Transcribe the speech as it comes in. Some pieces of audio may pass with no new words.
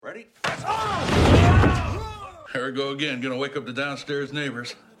I go again. Gonna wake up the downstairs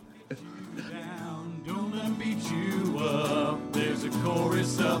neighbors. Don't let 'em beat you up. There's a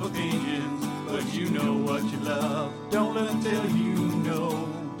chorus of opinions, but you know what you love. Don't let 'em tell you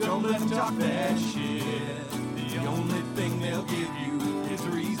no. Don't let 'em talk that shit. The only thing they'll give you is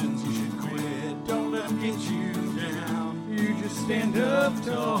reasons you should quit. Don't let 'em get you down. You just stand up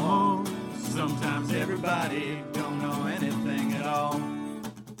tall. Sometimes everybody don't know anything at all.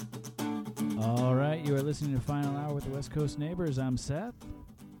 All right, you are listening to Final Hour with the West Coast Neighbors. I'm Seth.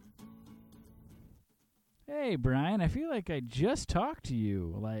 Hey, Brian, I feel like I just talked to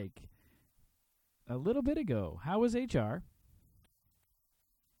you, like, a little bit ago. How was HR?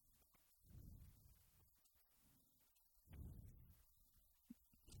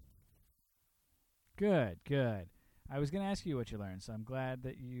 Good, good. I was going to ask you what you learned, so I'm glad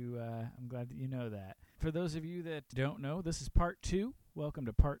that you know that. For those of you that don't know, this is part 2. Welcome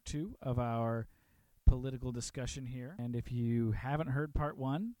to part 2 of our political discussion here. And if you haven't heard part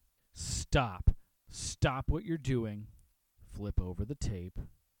 1, stop what you're doing, flip over the tape,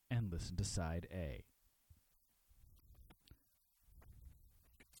 and listen to side A.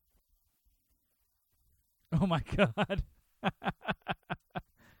 Oh my God.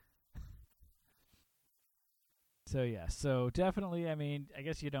 So definitely, I mean, I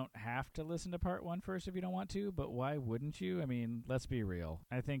guess you don't have to listen to part 1 first if you don't want to, but why wouldn't you? I mean, let's be real.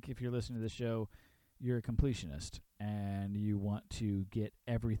 I think if you're listening to the show, you're a completionist, and you want to get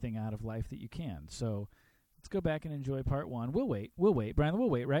everything out of life that you can. So let's go back and enjoy part 1. We'll wait. Brian, we'll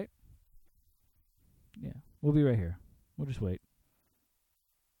wait, right? Yeah, we'll be right here. We'll just wait.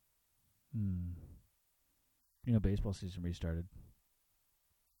 You know, baseball season restarted.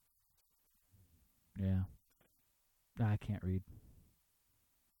 Yeah. I can't read.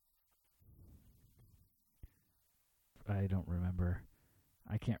 I don't remember.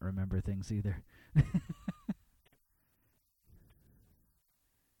 I can't remember things either.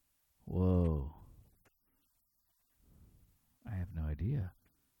 Whoa. I have no idea.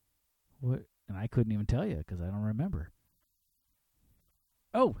 What? And I couldn't even tell you because I don't remember.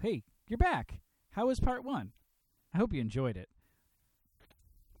 Oh, hey, you're back. How was part 1? I hope you enjoyed it.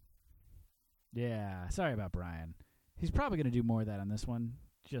 Yeah, sorry about Brian. He's probably going to do more of that on this one,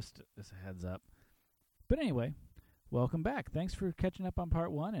 just as a heads up. But anyway, welcome back. Thanks for catching up on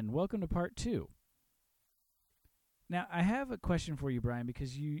part 1, and welcome to part 2. Now, I have a question for you, Brian,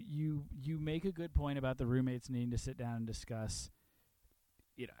 because you make a good point about the roommates needing to sit down and discuss,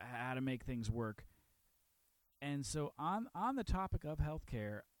 you know, how to make things work. And so on the topic of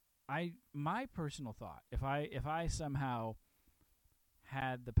healthcare, my personal thought, if I somehow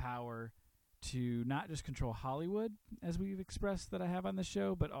had the power to not just control Hollywood, as we've expressed that I have on the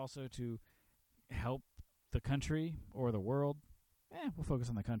show, but also to help the country or the world. We'll focus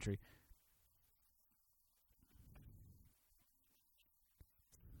on the country.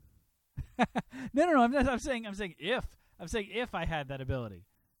 No. I'm saying if I had that ability.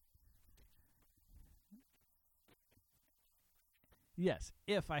 Yes,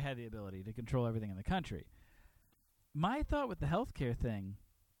 if I had the ability to control everything in the country. My thought with the healthcare thing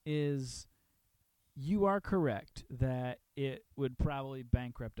is, you are correct that it would probably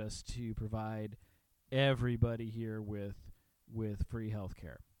bankrupt us to provide everybody here with free health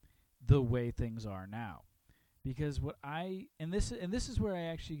care the way things are now. Because this is where I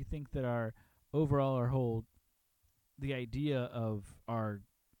actually think that our whole the idea of our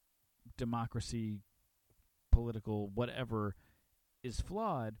democracy, political whatever, is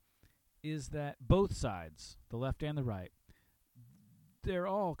flawed, is that both sides, the left and the right, they're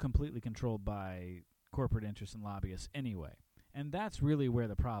all completely controlled by corporate interests and lobbyists anyway. And that's really where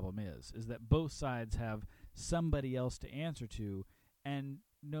the problem is that both sides have somebody else to answer to, and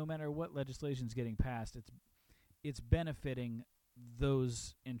no matter what legislation's getting passed, it's benefiting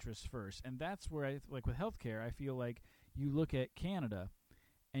those interests first. And that's where, like with healthcare, I feel like you look at Canada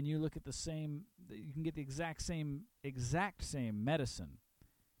and you look at you can get the exact same medicine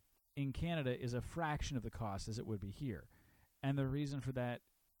in Canada is a fraction of the cost as it would be here. And the reason for that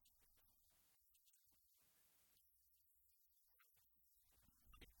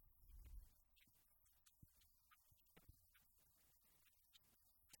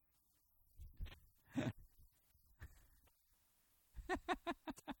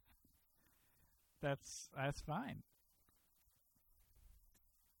that's fine.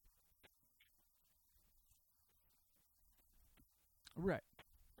 Right.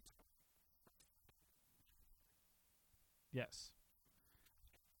 Yes.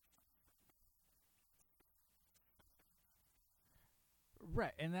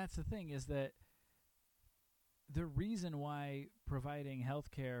 Right, and that's the thing, is that the reason why providing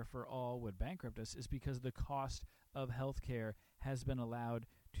health care for all would bankrupt us is because the cost of health care has been allowed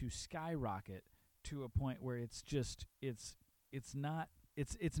to skyrocket to a point where it's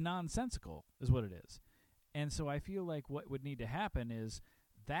nonsensical is what it is. And so I feel like what would need to happen is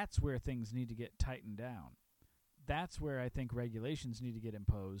that's where things need to get tightened down. That's where I think regulations need to get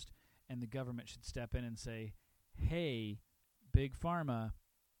imposed, and the government should step in and say, hey, Big Pharma,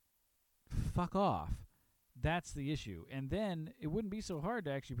 fuck off. That's the issue. And then it wouldn't be so hard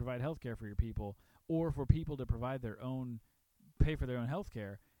to actually provide health care for your people, or for people to pay for their own health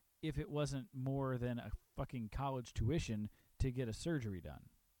care, if it wasn't more than a fucking college tuition to get a surgery done.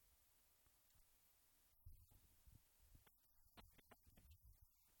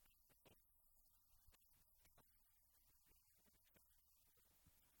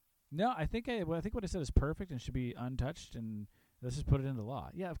 No, I think what I said is perfect and should be untouched, and let's just put it into law.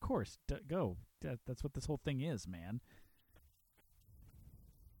 Yeah, of course. Go. That's what this whole thing is, man.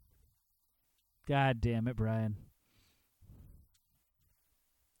 God damn it, Brian.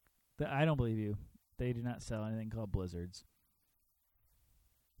 I don't believe you. They do not sell anything called blizzards.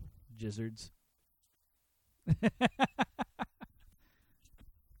 Gizzards.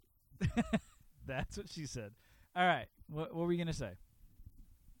 That's what she said. All right. What were we going to say?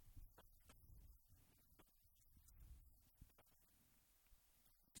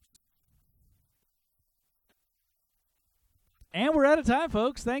 And we're out of time,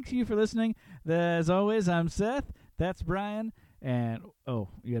 folks. Thank you for listening. As always, I'm Seth. That's Brian. And,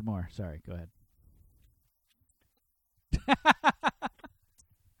 you had more. Sorry. Go ahead.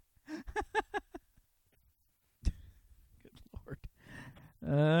 Good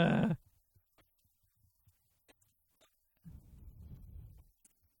Lord.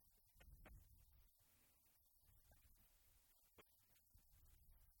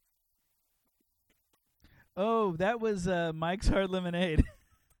 Oh, that was Mike's Hard Lemonade.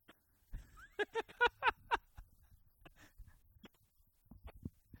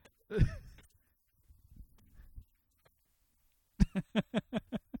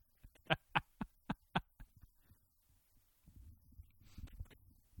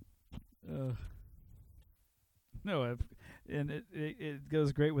 No, and it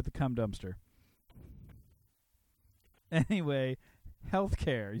goes great with the cum dumpster. Anyway,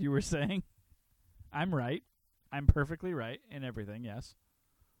 healthcare, you were saying? I'm right. I'm perfectly right in everything, yes.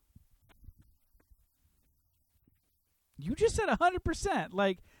 You just said 100%.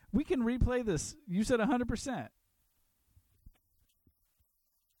 Like, we can replay this. You said 100%.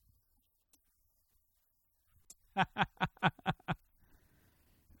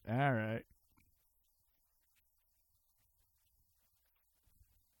 All right.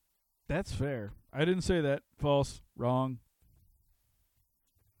 That's fair. I didn't say that. False. Wrong.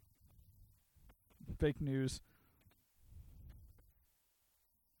 Fake news.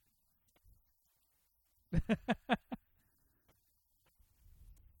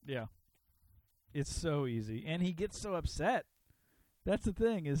 Yeah. It's so easy. And he gets so upset. That's the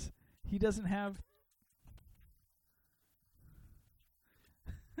thing, is he doesn't have...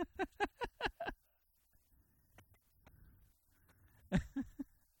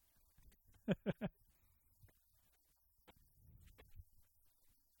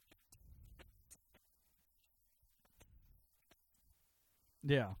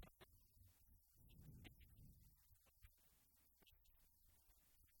 Yeah.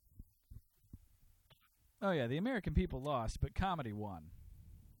 Oh, yeah, the American people lost, but comedy won.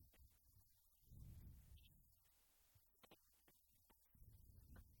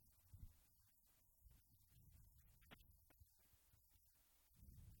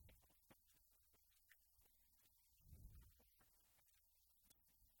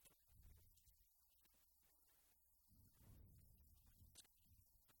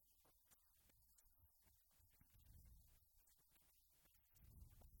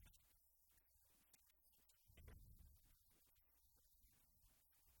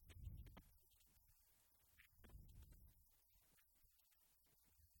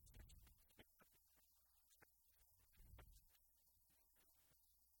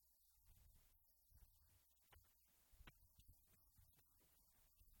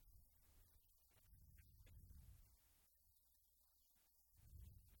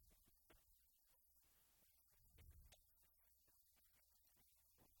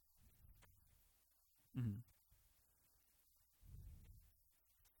 Mm-hmm.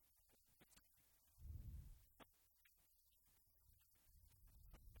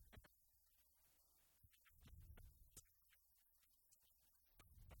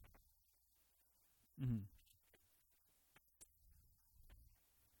 Mm-hmm.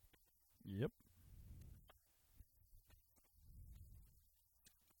 Yep.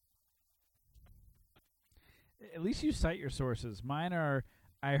 At least you cite your sources. Mine are,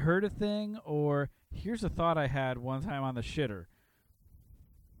 I heard a thing, or here's a thought I had one time on the shitter.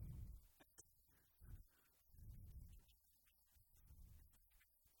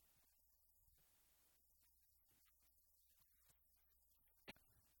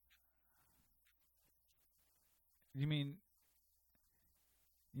 You mean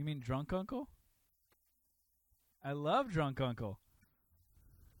Drunk Uncle? I love Drunk Uncle.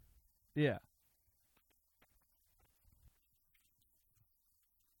 Yeah.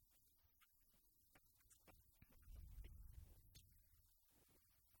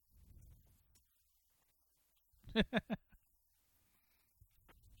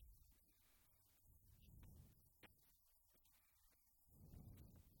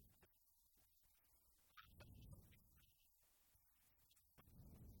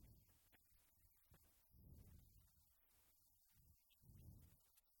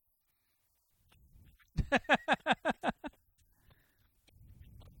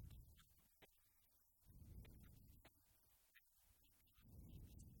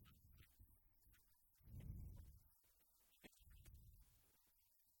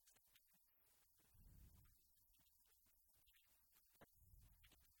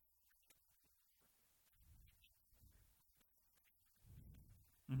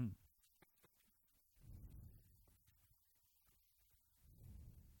 Mhm.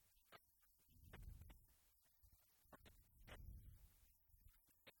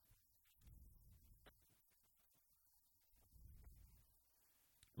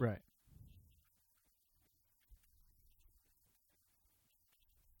 Right.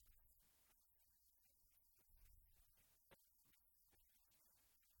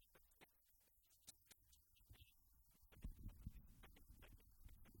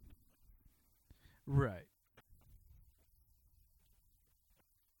 Right.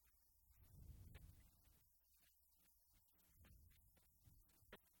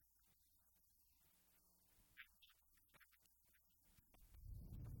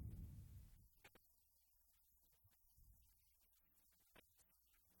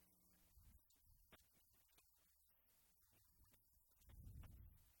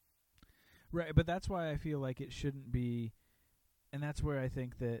 Right, but that's why I feel like it shouldn't be, and that's where I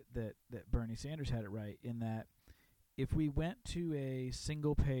think that Bernie Sanders had it right in that if we went to a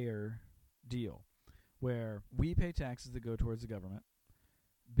single payer deal where we pay taxes that go towards the government,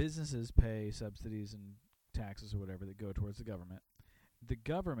 businesses pay subsidies and taxes or whatever that go towards the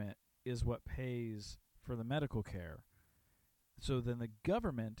government is what pays for the medical care. So then the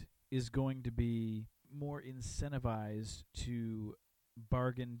government is going to be more incentivized to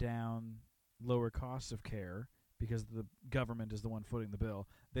bargain down lower costs of care because the government is the one footing the bill.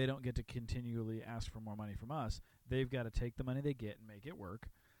 They don't get to continually ask for more money from us. They've got to take the money they get and make it work.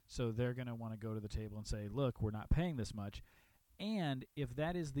 So they're going to want to go to the table and say, look, we're not paying this much. And if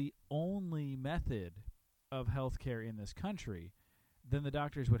that is the only method of health care in this country, then the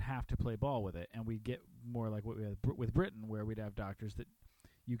doctors would have to play ball with it. And we'd get more like what we had with Britain, where we'd have doctors that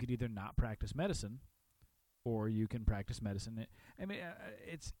you could either not practice medicine or you can practice medicine. I mean,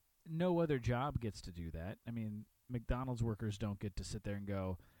 it's no other job gets to do that. I mean, McDonald's workers don't get to sit there and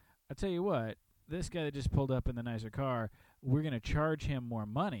go, I'll tell you what, this guy that just pulled up in the nicer car, we're going to charge him more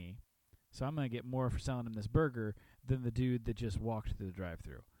money, so I'm going to get more for selling him this burger than the dude that just walked through the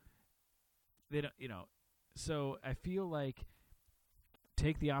drive-thru. They don't, so I feel like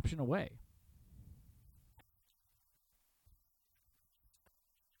take the option away.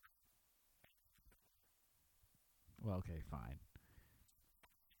 Well, okay, fine.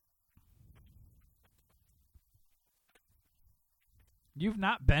 You've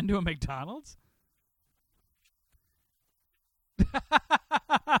not been to a McDonald's?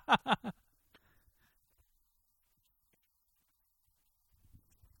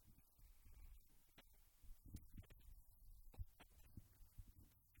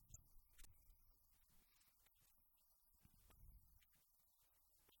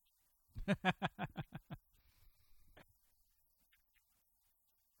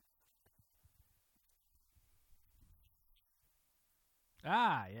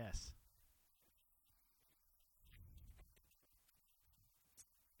 Ah, yes.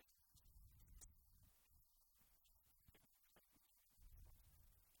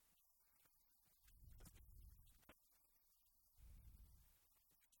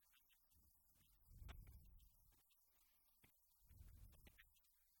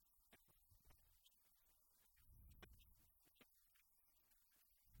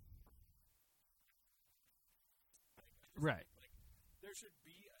 Right. There should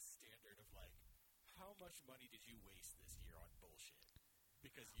be a standard of like, how much money did you waste this year on bullshit?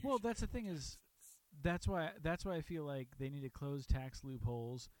 Because you Well, should that's the pay thing more is, taxes. that's why I feel like they need to close tax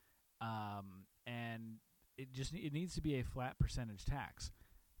loopholes, and it needs to be a flat percentage tax.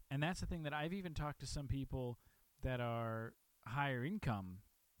 And that's the thing that I've even talked to some people that are higher income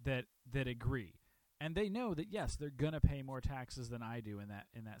that agree. And they know that yes, they're going to pay more taxes than I do in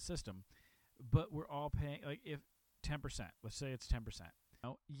that system. But we're all paying, like, if 10%, let's say it's 10%.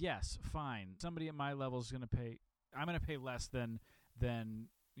 Yes, fine. Somebody at my level is going to pay, I'm going to pay less than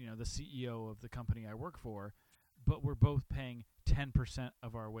the CEO of the company I work for, but we're both paying 10%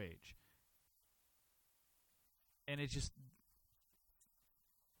 of our wage. And it's just,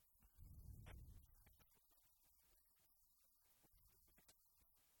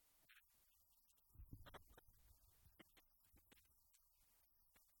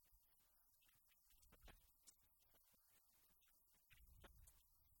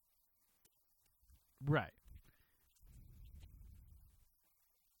 right.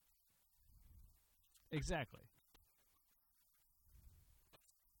 Exactly.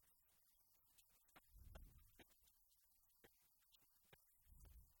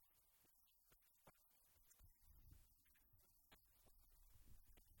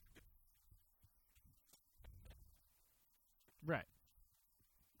 Right.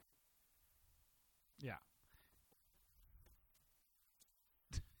 Yeah.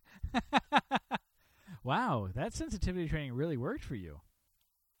 Wow, that sensitivity training really worked for you.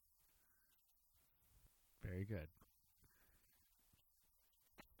 Very good.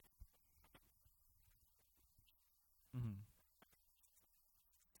 Hmm.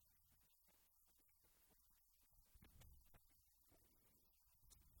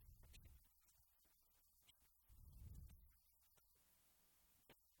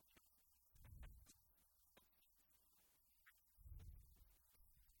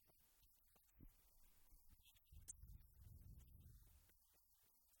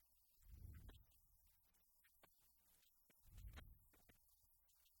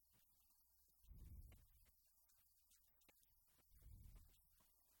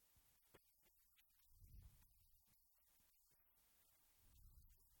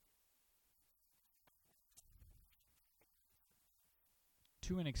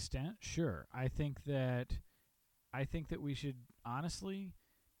 To an extent, sure. I think that we should honestly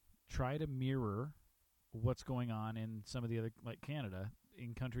try to mirror what's going on in some of the other, like Canada,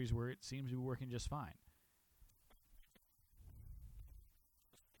 in countries where it seems to be working just fine.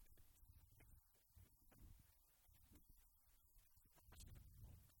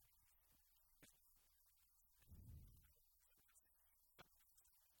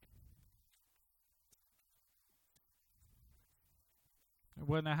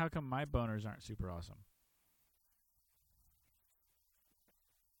 Well, now how come my boners aren't super awesome?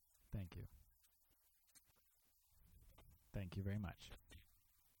 Thank you. Thank you very much.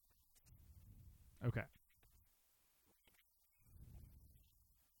 Okay.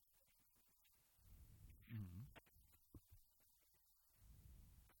 Mhm.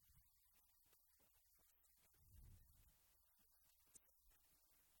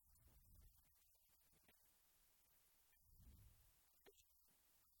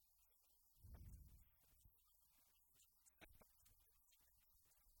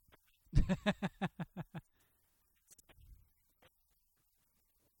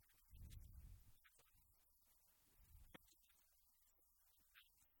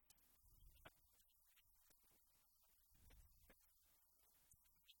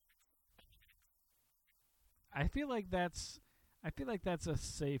 I feel like that's I feel like that's a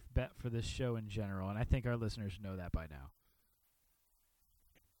safe bet for this show in general, and I think our listeners know that by now.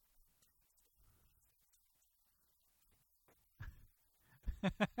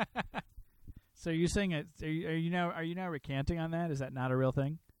 So are you saying are you now recanting on that? Is that not a real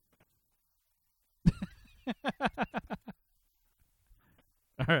thing?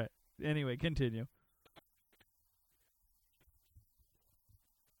 All right. Anyway, continue.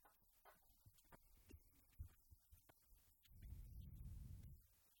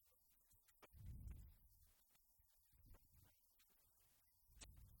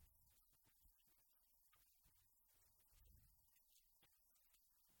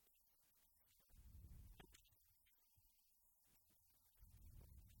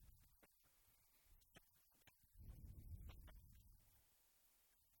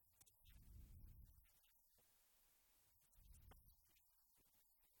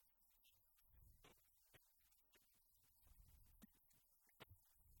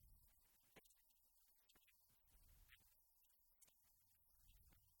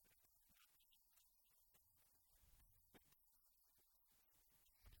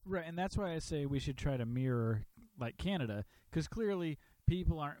 Right, and that's why I say we should try to mirror like Canada, because clearly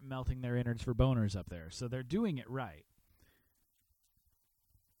people aren't melting their innards for boners up there. So they're doing it right.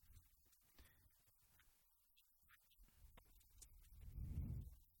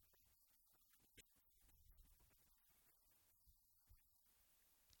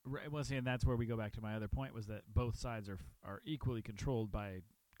 Right, well, see, and that's where we go back to my other point, was that both sides are equally controlled by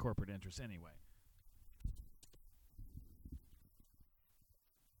corporate interests anyway.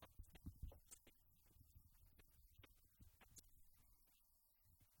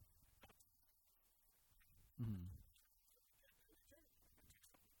 Mm-hmm.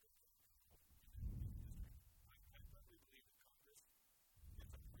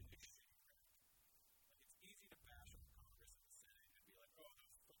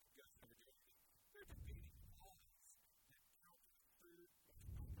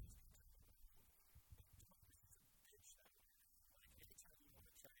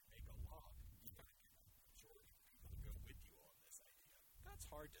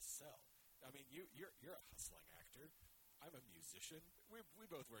 Hard to sell. I mean, you're a hustling actor. I'm a musician. We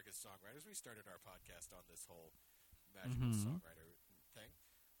both work as songwriters. We started our podcast on this whole magical songwriter thing.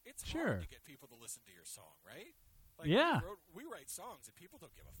 It's hard to get people to listen to your song, right? Like, yeah. We write songs and people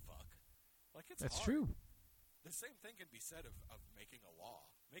don't give a fuck. Like, That's hard. true. The same thing can be said of making a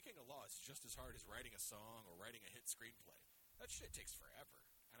law. Making a law is just as hard as writing a song or writing a hit screenplay. That shit takes forever.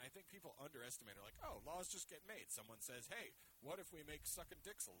 And I think people underestimate are like, oh, laws just get made. Someone says, hey, what if we make sucking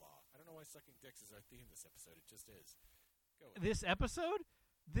dicks a law? I don't know why sucking dicks is our theme this episode. It just is. Go with This episode?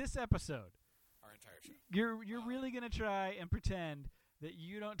 This episode. our entire show. You're really going to try and pretend that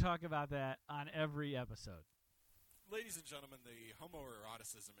you don't talk about that on every episode. Ladies and gentlemen, the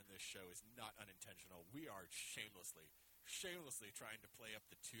homoeroticism in this show is not unintentional. We are shamelessly trying to play up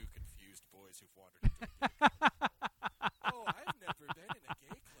the two confused boys who've wandered into a gay club. Oh, I've never been in a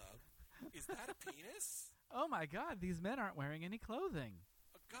gay club. Is that a penis? Oh my God, these men aren't wearing any clothing.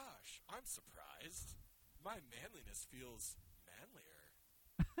 Oh, gosh, I'm surprised. My manliness feels manlier.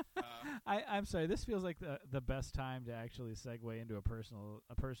 I'm sorry. This feels like the best time to actually segue into a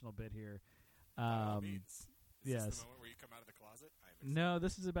personal bit here. By all means. Is yes. this the moment where you come out of the closet? No,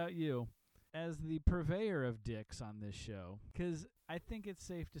 this is about you. As the purveyor of dicks on this show, because I think it's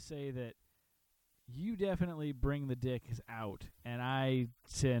safe to say that you definitely bring the dicks out, and I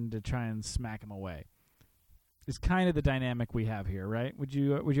tend to try and smack them away. It's kind of the dynamic we have here, right? Would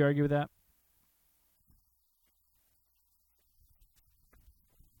you argue with that?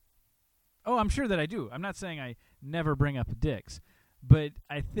 Oh, I'm sure that I do. I'm not saying I never bring up dicks, but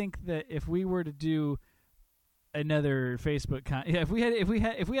I think that if we were to do another Facebook if we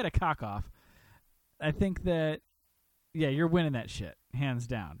had a cock off, I think that you're winning that shit hands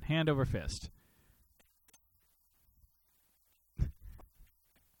down, hand over fist.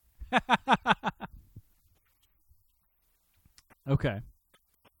 Okay.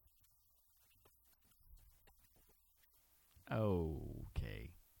 Okay.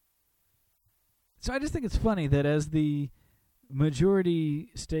 So I just think it's funny that as the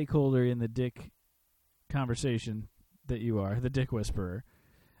majority stakeholder in the dick conversation that you are, the dick whisperer,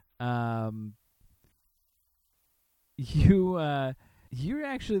 you're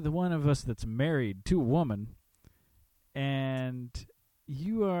actually the one of us that's married to a woman, and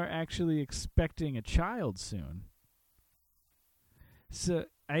you are actually expecting a child soon. So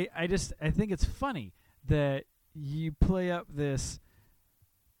I think it's funny that you play up this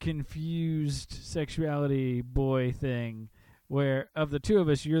confused sexuality boy thing where of the two of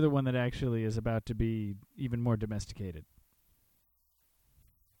us, you're the one that actually is about to be even more domesticated.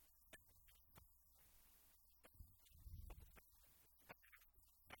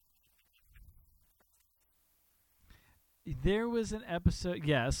 There was an episode,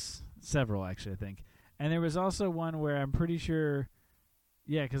 yes, several actually, I think. And there was also one where I'm pretty sure,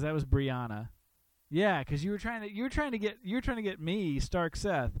 because that was Brianna. Yeah, because you were trying to get me, Stark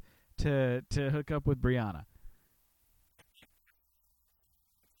Seth, to hook up with Brianna.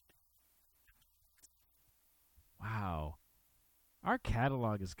 Wow, our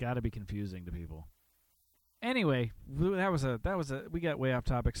catalog has got to be confusing to people. Anyway, that was a we got way off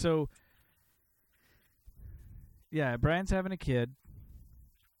topic. So, yeah, Brian's having a kid.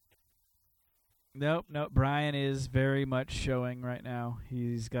 Nope. Brian is very much showing right now.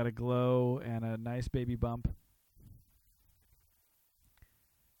 He's got a glow and a nice baby bump.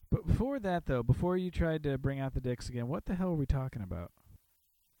 But before that, though, before you tried to bring out the dicks again, what the hell are we talking about?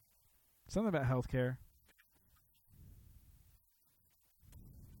 Something about healthcare.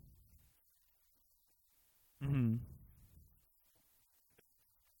 Mm-hmm.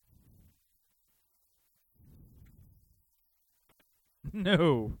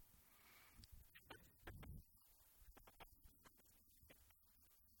 No.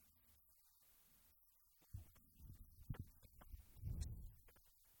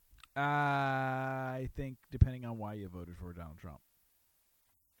 I think depending on why you voted for Donald Trump.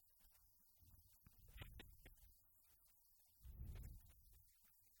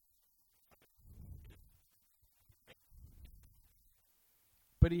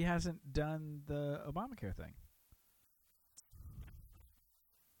 But he hasn't done the Obamacare thing.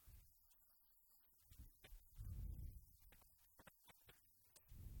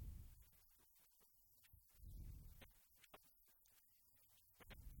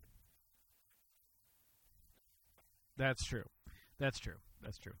 That's true. That's true.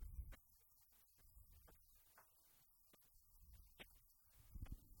 That's true.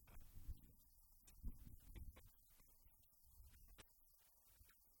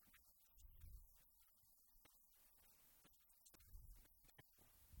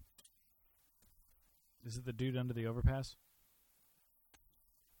 Is it the dude under the overpass?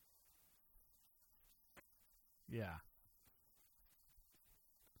 Yeah.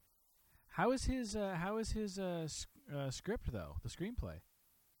 How is his script though? The screenplay.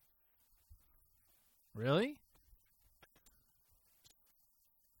 Really?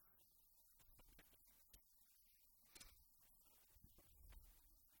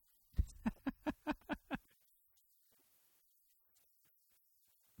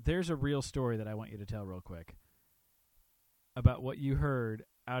 There's a real story that I want you to tell real quick about what you heard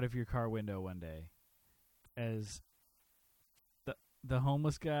out of your car window one day as the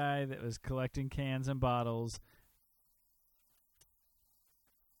homeless guy that was collecting cans and bottles.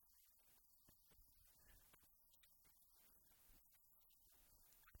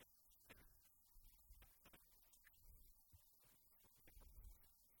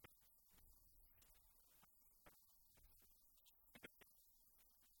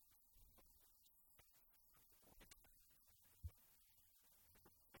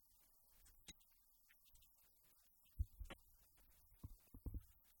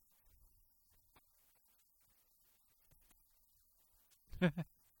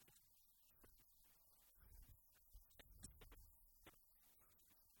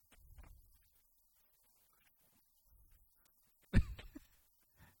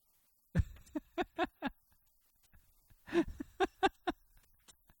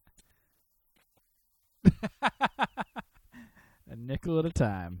 A nickel at a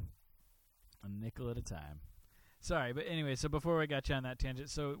time. A nickel at a time. Sorry, but anyway, so before I got you on that tangent,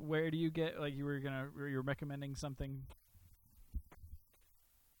 so where do you get, like, you're recommending something?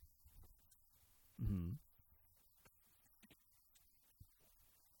 Mm-hmm.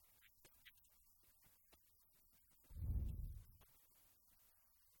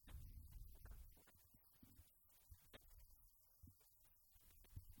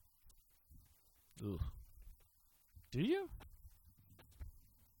 Ooh. Do you?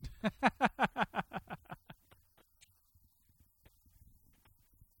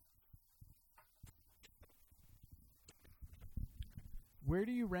 Where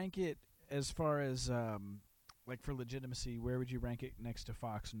do you rank it as far as like for legitimacy? Where would you rank it next to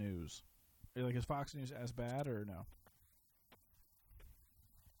Fox News? Like, is Fox News as bad or no?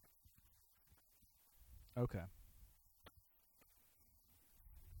 Okay.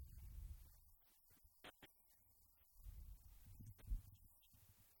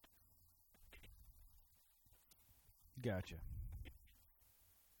 Gotcha.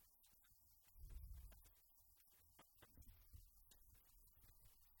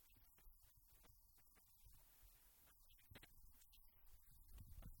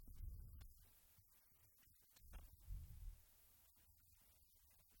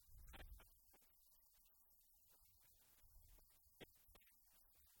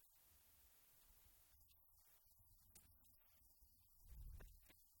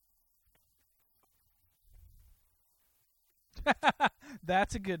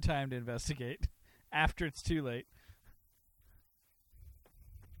 That's a good time to investigate after it's too late.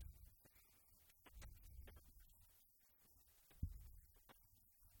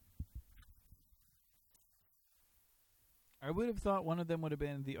 I would have thought one of them would have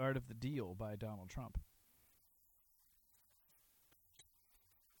been The Art of the Deal by Donald Trump.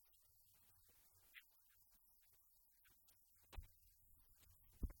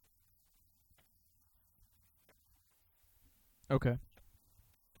 Okay.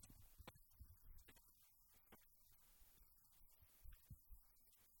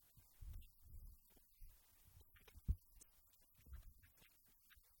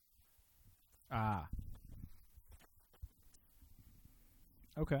 Ah.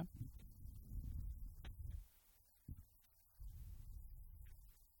 Okay.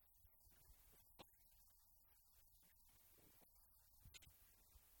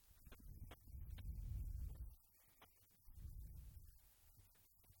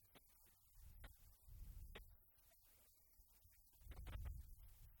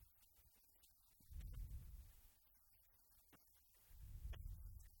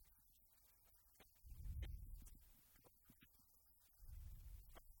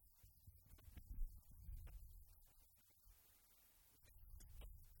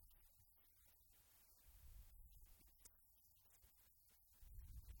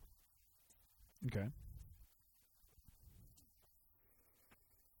 Okay.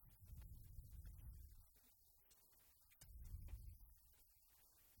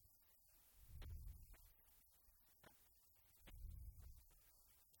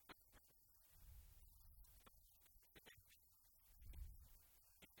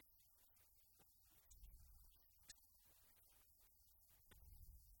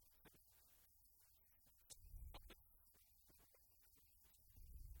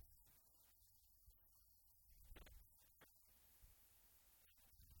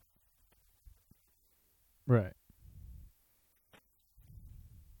 Right.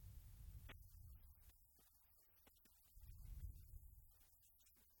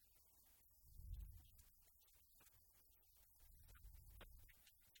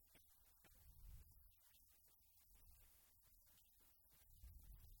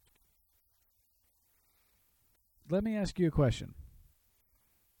 Let me ask you a question,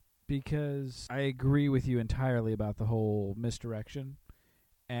 because I agree with you entirely about the whole misdirection,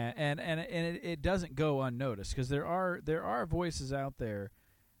 and it doesn't go unnoticed, because there are voices out there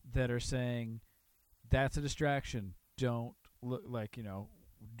that are saying that's a distraction. Don't look, like,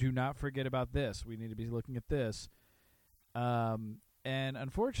 do not forget about this. We need to be looking at this. And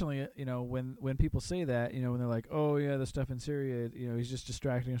unfortunately, when people say that, when they're like, oh yeah, the stuff in Syria, he's just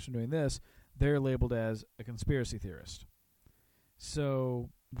distracting us from doing this, they're labeled as a conspiracy theorist. So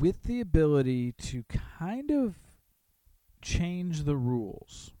with the ability to kind of change the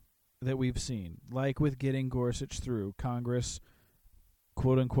rules that we've seen, like with getting Gorsuch through, Congress,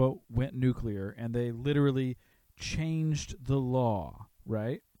 quote unquote, went nuclear, and they literally changed the law,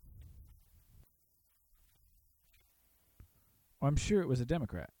 right? I'm sure it was a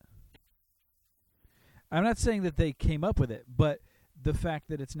Democrat. I'm not saying that they came up with it, but the fact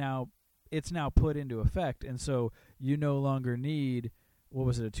that it's now put into effect, and so you no longer need, what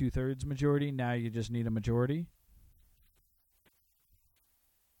was it, a 2/3 majority? Now you just need a majority.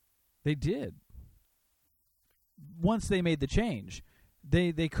 They did. Once they made the change,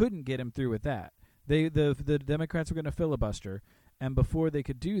 they couldn't get him through with that. The Democrats were going to filibuster, and before they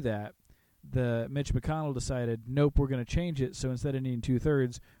could do that, the Mitch McConnell decided, nope, we're going to change it. So instead of needing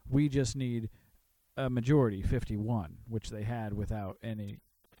 2/3, we just need a majority, 51, which they had without any.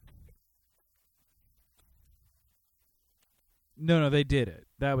 No, they did it.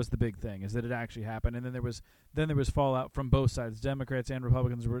 That was the big thing, is that it actually happened, and then there was fallout from both sides. Democrats and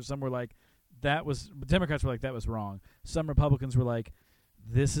Republicans were like, Democrats were like, that was wrong. Some Republicans were like,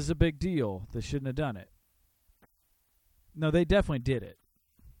 this is a big deal. They shouldn't have done it. No, they definitely did it.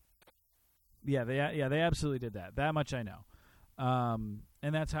 Yeah, they absolutely did that. That much I know.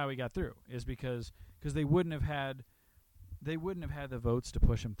 And that's how he got through, is because they wouldn't have had the votes to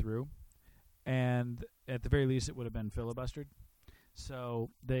push him through, and at the very least it would have been filibustered. So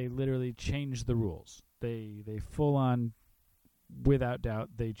they literally changed the rules. They full on, without doubt,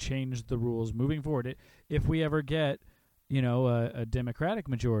 they changed the rules moving forward. If we ever get, a Democratic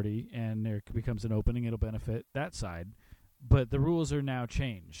majority and there becomes an opening, it'll benefit that side. But the rules are now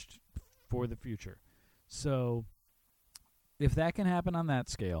changed for the future. So if that can happen on that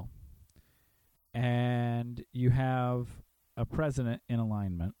scale, and you have a president in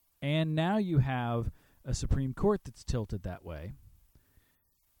alignment, and now you have a Supreme Court that's tilted that way,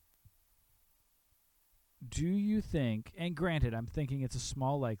 do you think, and granted, I'm thinking it's a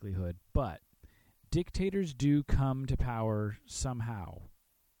small likelihood, but dictators do come to power somehow,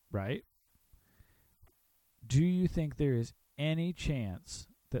 right? Do you think there is any chance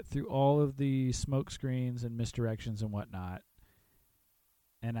that through all of the smoke screens and misdirections and whatnot,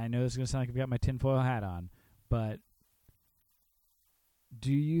 and I know this is going to sound like I've got my tinfoil hat on, but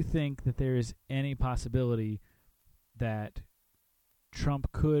do you think that there is any possibility that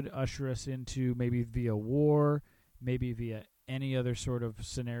Trump could usher us into, maybe via war, maybe via any other sort of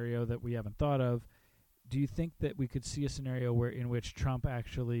scenario that we haven't thought of? Do you think that we could see a scenario in which Trump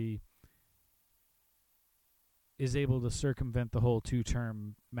actually is able to circumvent the whole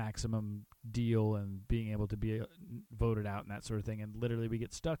 2-term maximum deal and being able to be voted out and that sort of thing, and literally we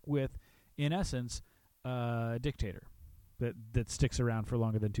get stuck with, in essence, a dictator that sticks around for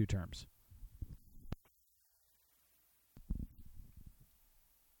longer than 2 terms?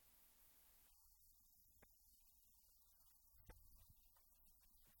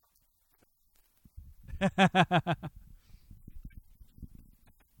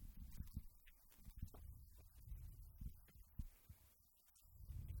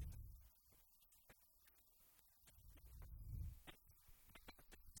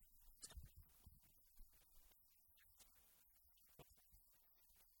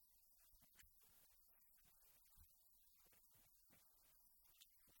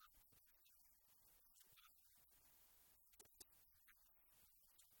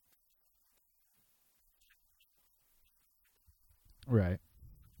 Right.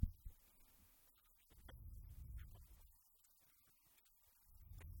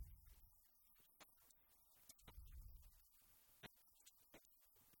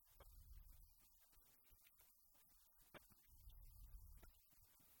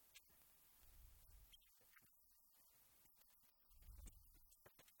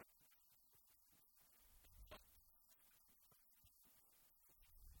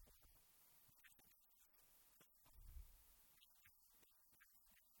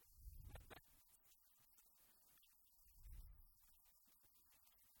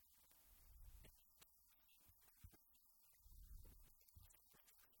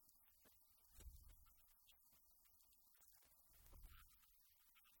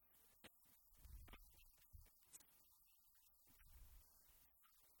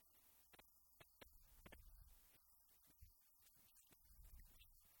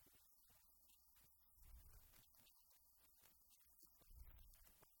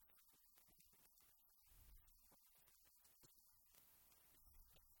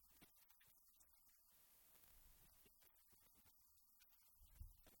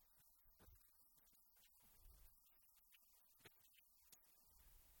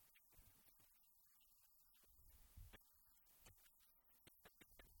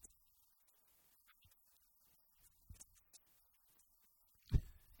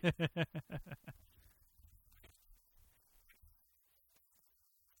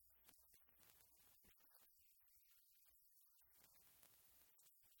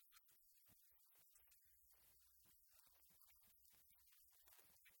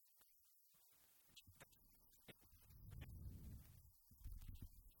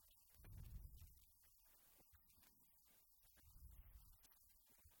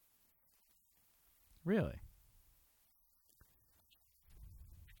 Really?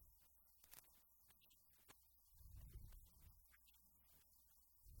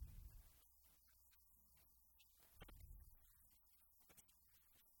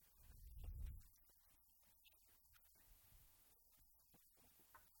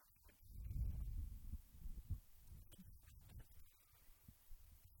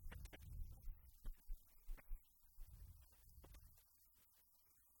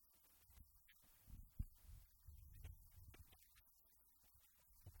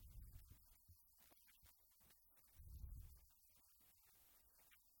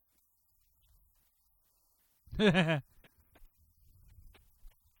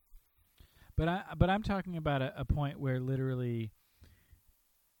 But I'm talking about a point where literally,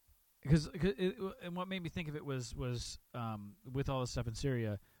 because and what made me think of it was with all the stuff in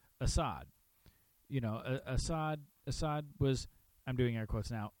Syria, Assad. Assad was, I'm doing air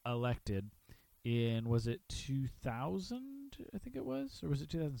quotes now, elected in, was it 2000? I think it was, or was it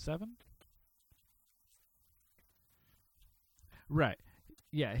 2007? Right.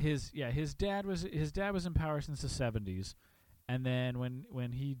 His dad was in power since the 70s, and then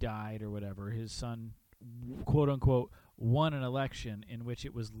when he died or whatever, his son, quote unquote, won an election in which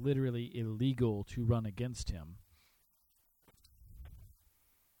it was literally illegal to run against him.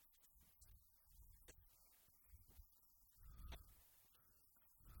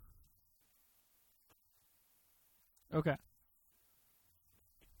 Okay.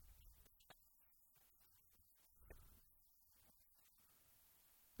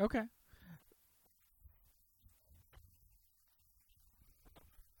 Okay.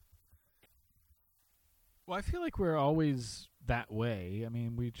 Well, I feel like we're always that way. I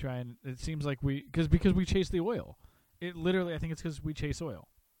mean, we try and it seems like because we chase the oil. It literally, I think it's because we chase oil.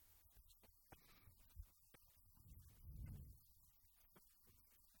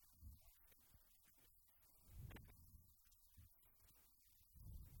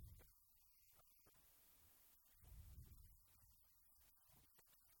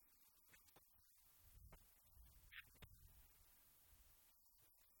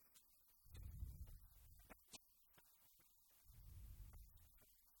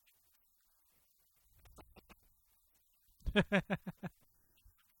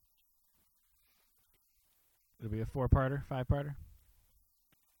 It'll be a 4-parter, 5-parter.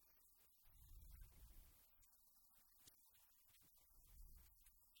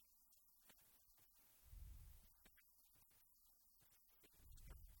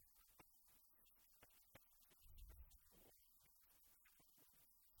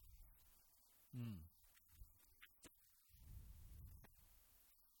 Mm.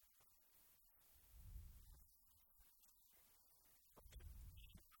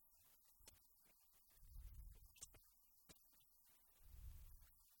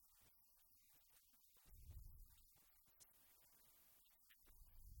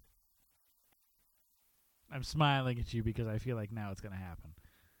 I'm smiling at you because I feel like now it's going to happen.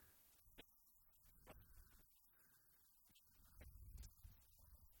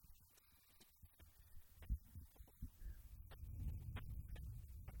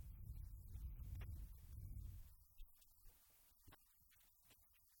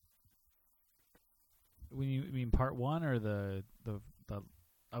 When you mean part one or the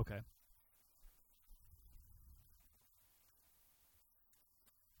okay.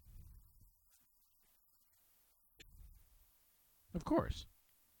 Of course.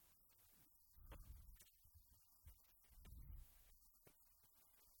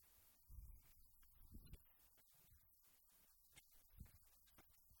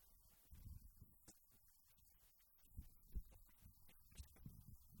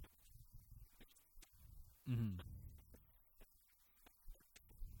 Mm-hmm.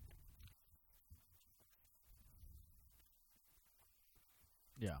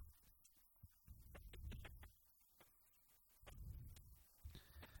 Yeah.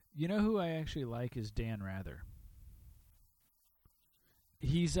 You know who I actually like is Dan Rather.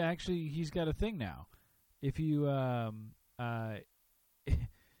 He's got a thing now. If you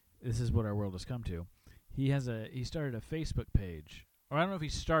this is what our world has come to. He started a Facebook page. Or I don't know if he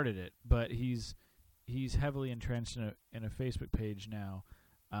started it, but he's heavily entrenched in a Facebook page now.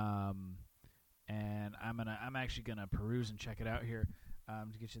 And I'm actually gonna peruse and check it out here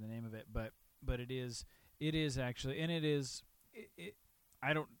to get you the name of it. But it is actually, and it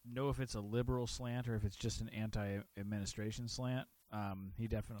I don't know if it's a liberal slant or if it's just an anti-administration slant. He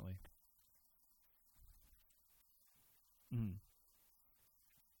definitely. Mm.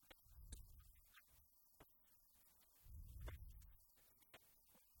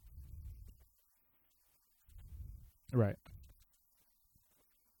 Right.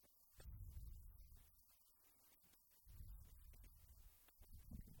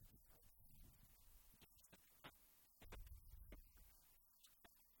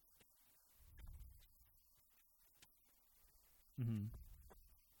 Mm-hmm.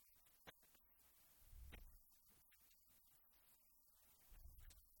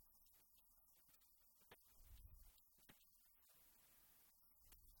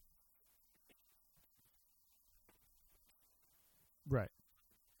 Right.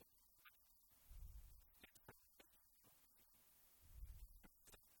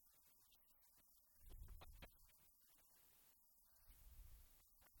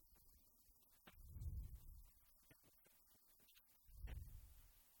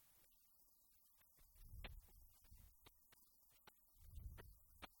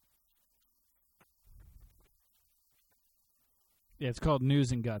 Yeah, it's called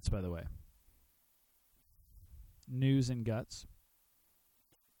News and Guts, by the way. News and Guts.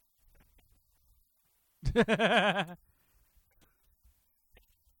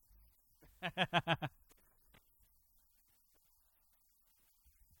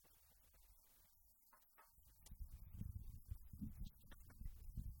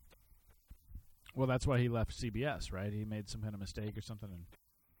 Well, that's why he left CBS, right? He made some kind of mistake or something. And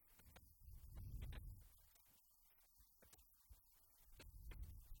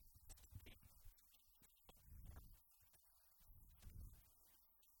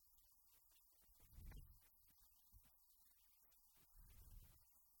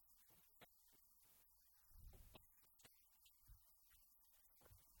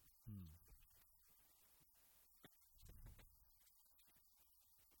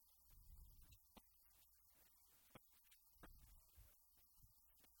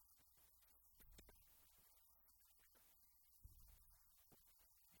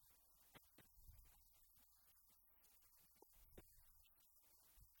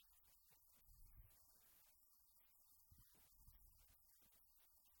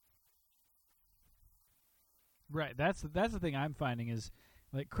right, that's the thing I'm finding is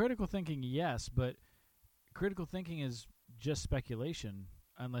like critical thinking, yes, but critical thinking is just speculation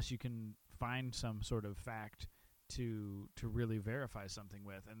unless you can find some sort of fact to really verify something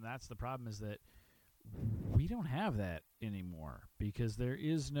with, and that's the problem is that we don't have that anymore because there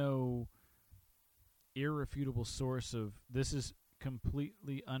is no irrefutable source of this is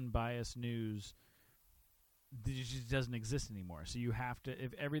completely unbiased news. It just doesn't exist anymore. So you have to,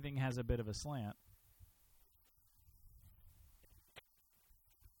 if everything has a bit of a slant.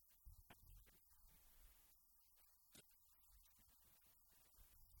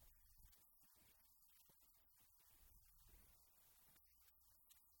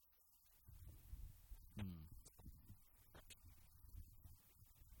 Hmm.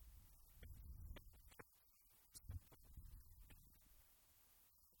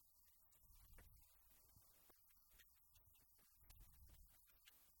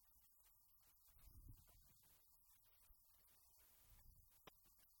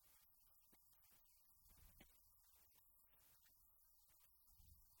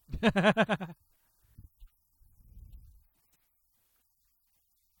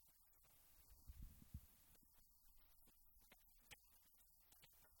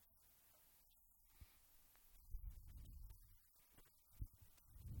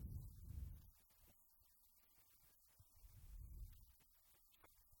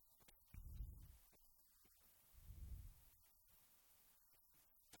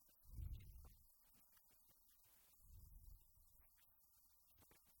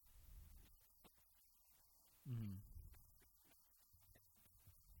 Mhm.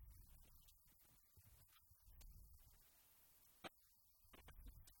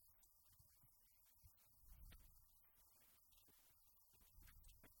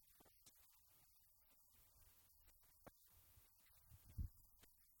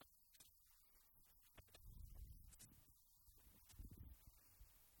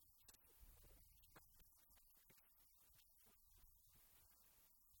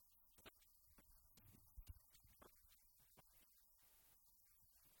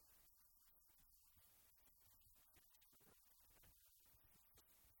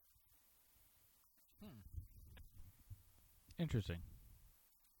 Hmm. Interesting.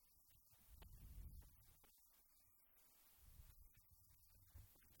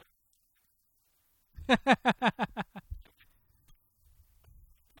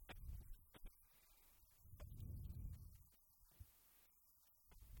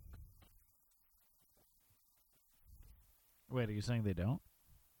 Wait, are you saying they don't?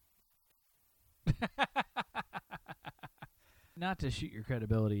 Not to shoot your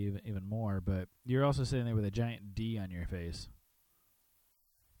credibility even more, but you're also sitting there with a giant D on your face.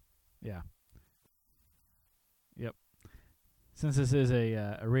 Yeah. Yep. Since this is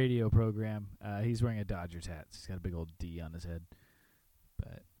a radio program, he's wearing a Dodgers hat. So he's got a big old D on his head.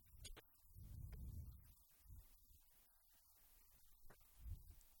 But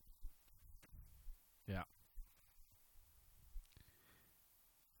yeah,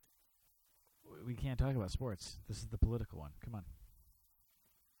 we can't talk about sports. This is the political one. Come on.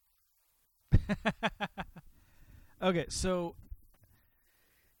 Okay, so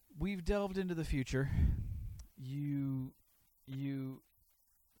we've delved into the future. You.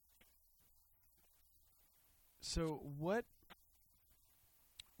 So what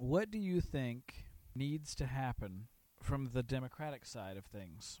do you think needs to happen from the Democratic side of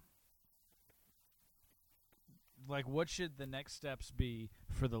things? Like, what should the next steps be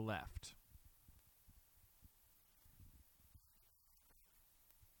for the left?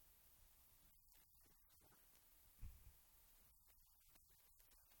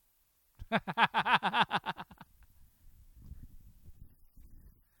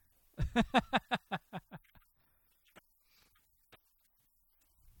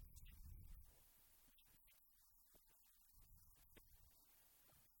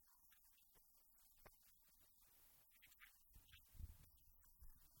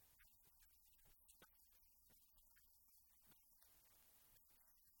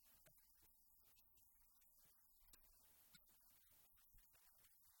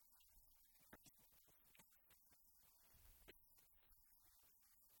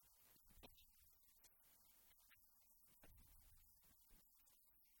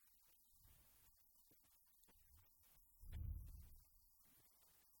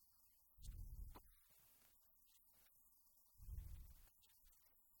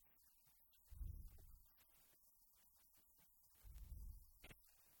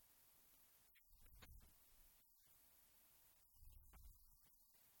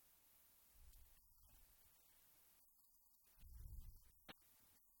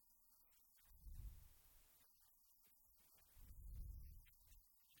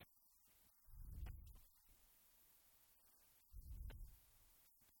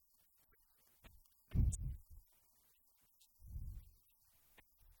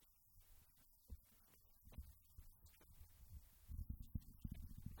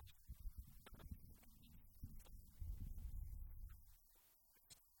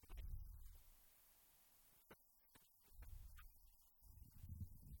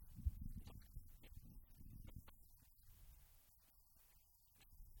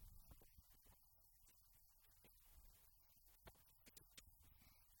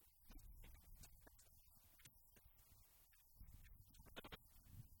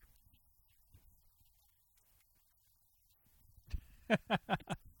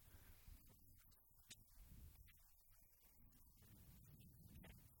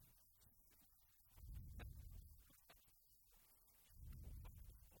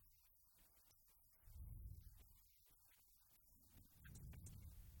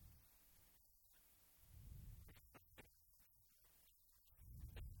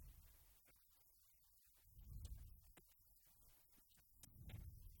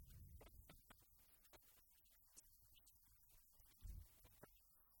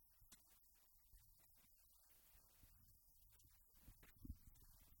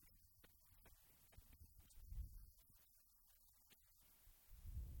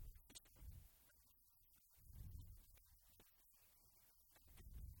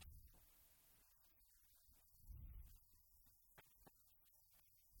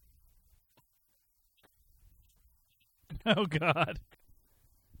 Oh, God.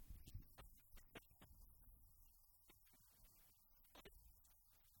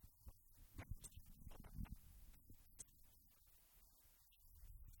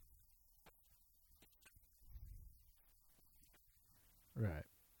 Right.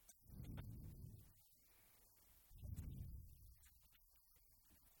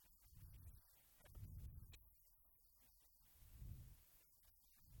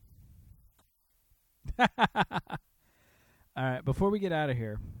 All right, before we get out of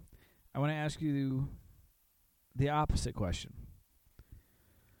here, I want to ask you the opposite question.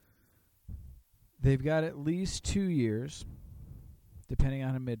 They've got at least 2 years, depending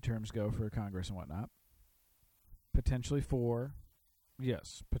on how midterms go for Congress and whatnot. Potentially 4.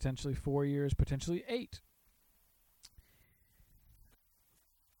 Yes, potentially 4 years, potentially 8.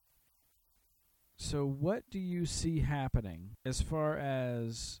 So what do you see happening as far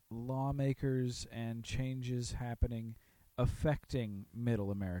as lawmakers and changes happening affecting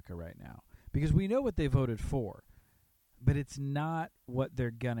middle America right now? Because we know what they voted for, but it's not what they're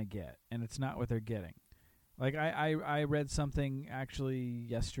going to get, and it's not what they're getting. Like I read something actually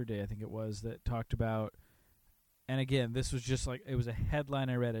yesterday, I think it was, that talked about, and again, this was just like, it was a headline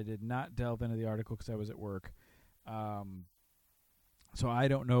I read. I did not delve into the article because I was at work. So I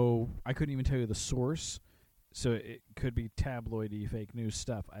don't know. I couldn't even tell you the source. So it could be tabloidy fake news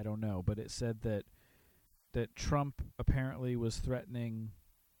stuff. I don't know. But it said that Trump apparently was threatening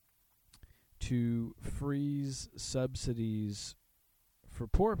to freeze subsidies for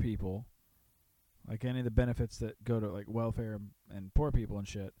poor people, like any of the benefits that go to like welfare and poor people and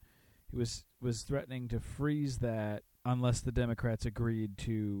shit. He was threatening to freeze that unless the Democrats agreed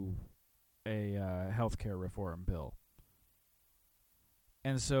to a health care reform bill.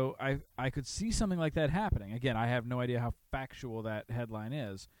 And so I could see something like that happening. Again, I have no idea how factual that headline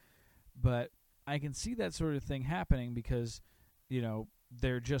is, but I can see that sort of thing happening because, you know,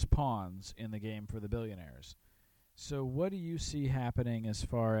 they're just pawns in the game for the billionaires. So what do you see happening as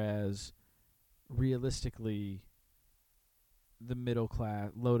far as realistically the middle class,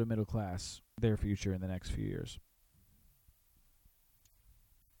 low to middle class, their future in the next few years?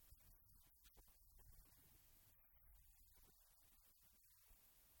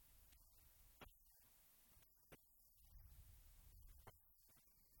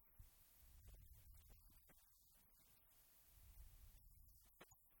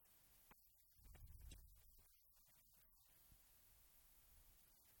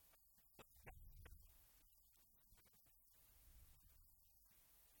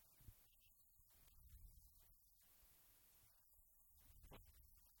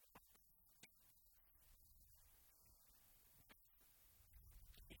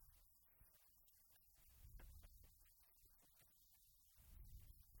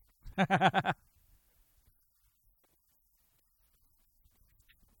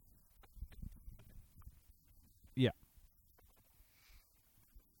 Yeah.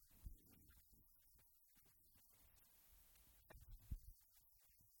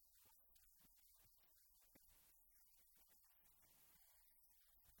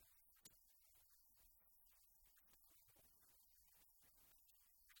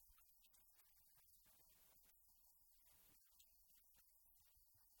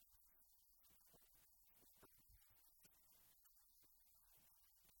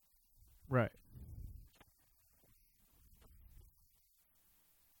 Right.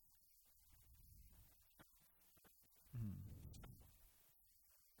 Mhm.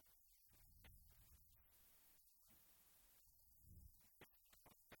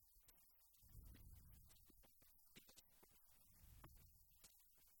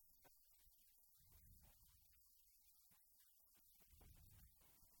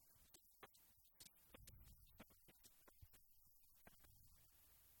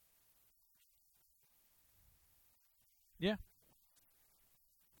 Yeah.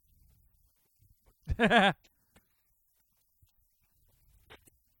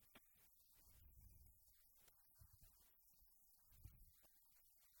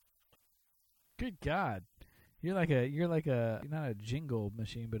 Good God. You're not a jingle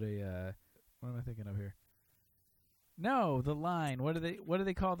machine, but a what am I thinking of here? No, the line. What do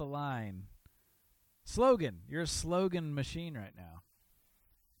they call the line? Slogan. You're a slogan machine right now.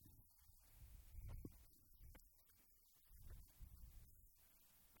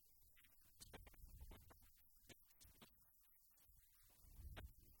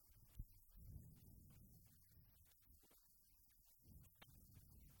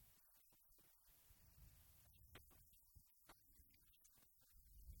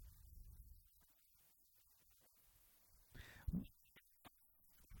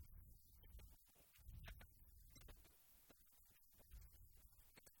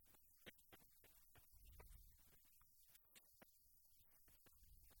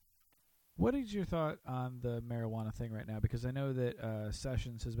 What is your thought on the marijuana thing right now? Because I know that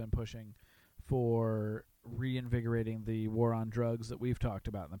Sessions has been pushing for reinvigorating the war on drugs that we've talked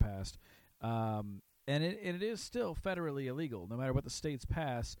about in the past. And it is still federally illegal. No matter what the states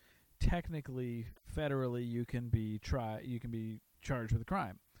pass, technically, federally, you can be charged with a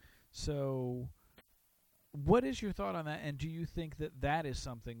crime. So, what is your thought on that? And do you think that that is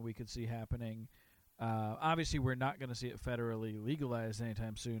something we could see happening? Obviously, we're not going to see it federally legalized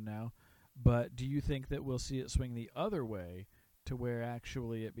anytime soon now. But do you think that we'll see it swing the other way to where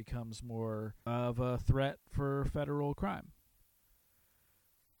actually it becomes more of a threat for federal crime?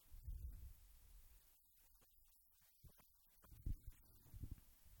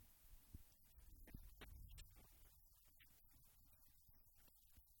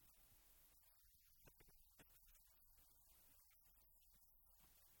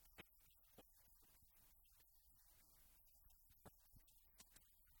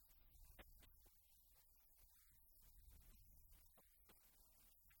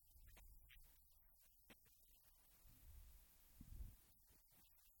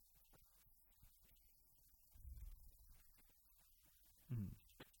 Mhm.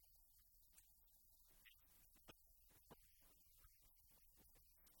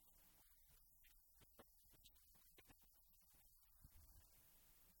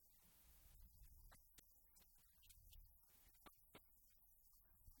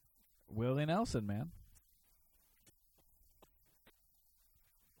 Willie Nelson, man.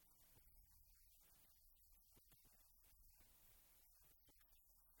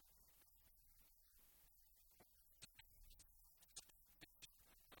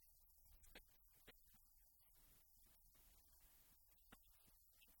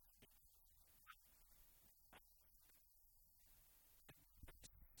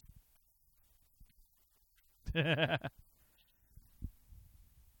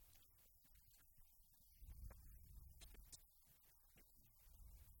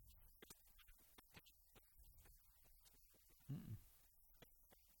 Mm.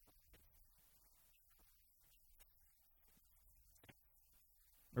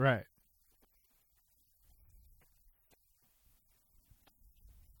 Right.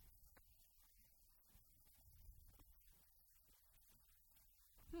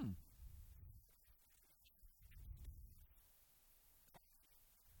 Hmm.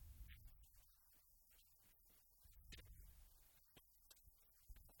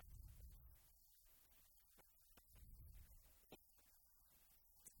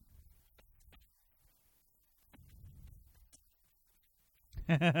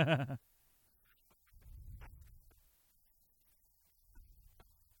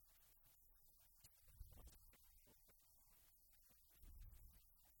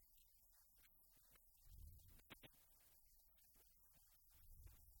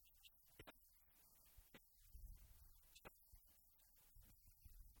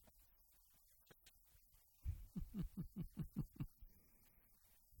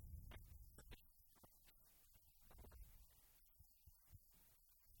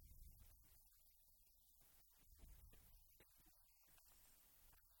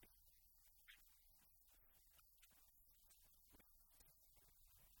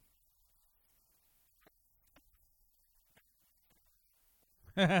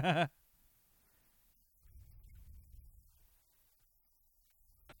 I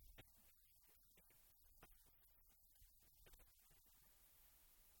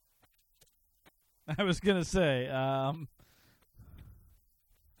was gonna say,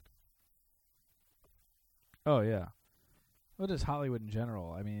 oh yeah. What is Hollywood in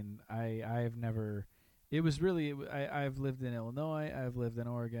general? I mean, I've never. It was really. I've lived in Illinois. I've lived in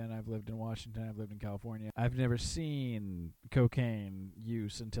Oregon. I've lived in Washington. I've lived in California. I've never seen cocaine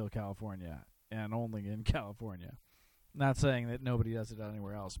use until California, and only in California. Not saying that nobody does it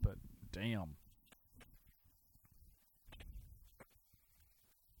anywhere else, but damn.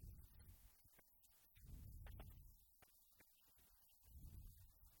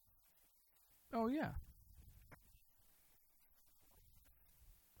 Oh yeah.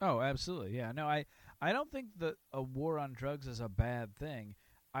 Oh, absolutely. Yeah. No, I don't think that a war on drugs is a bad thing.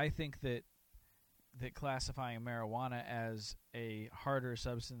 I think that classifying marijuana as a harder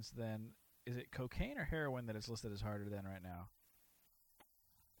substance than, is it cocaine or heroin that is listed as harder than right now?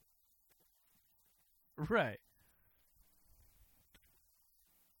 Right.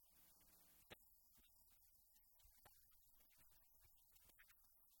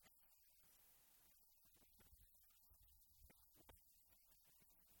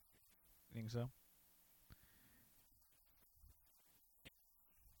 You think so?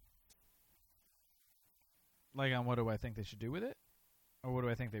 Like, on what do I think they should do with it, or what do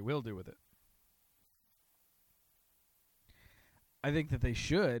I think they will do with it? I think that they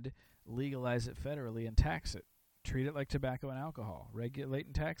should legalize it federally and tax it. Treat it like tobacco and alcohol. Regulate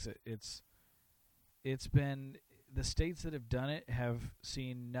and tax it. It's been the states that have done it have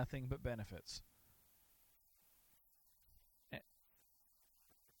seen nothing but benefits.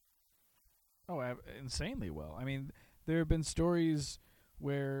 Oh, insanely well. I mean, there have been stories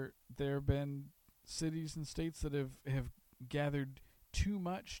where there have been cities and states that have gathered too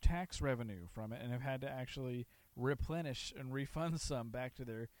much tax revenue from it and have had to actually replenish and refund some back to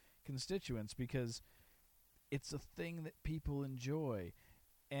their constituents because it's a thing that people enjoy.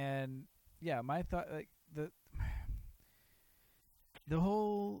 And yeah, my thought, like the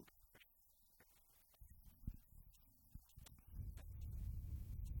whole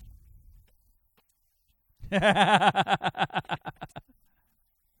yeah,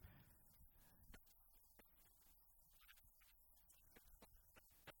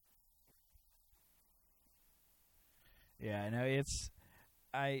 no,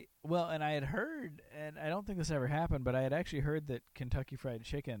 and I had heard, and I don't think this ever happened, but I had actually heard that Kentucky Fried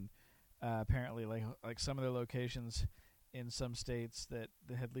Chicken, apparently, like some of their locations in some states that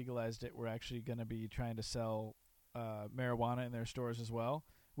had legalized it, were actually going to be trying to sell marijuana in their stores as well,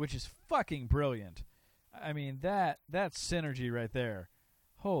 which is fucking brilliant. I mean, that's synergy right there.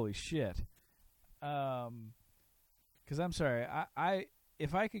 Holy shit. 'Cause I'm sorry, I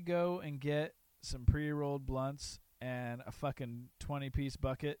if I could go and get some pre-rolled blunts and a fucking 20-piece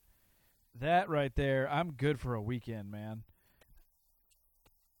bucket, that right there, I'm good for a weekend, man.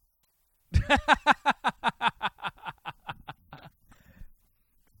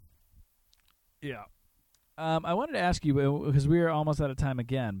 Yeah. I wanted to ask you, because we are almost out of time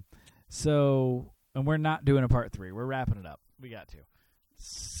again, so, and we're not doing a part 3. We're wrapping it up. We got to.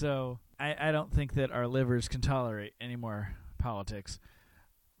 So, I don't think that our livers can tolerate any more politics,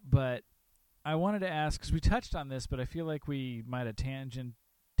 but I wanted to ask, because we touched on this, but I feel like we might have tangerinated,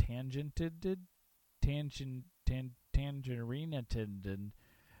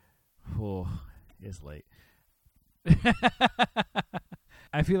 oh, it's late.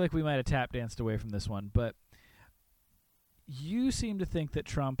 I feel like we might have tap danced away from this one, but you seem to think that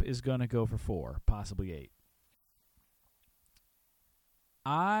Trump is going to go for 4, possibly 8.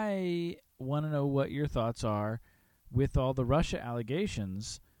 I want to know what your thoughts are with all the Russia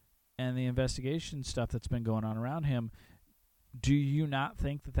allegations and the investigation stuff that's been going on around him. Do you not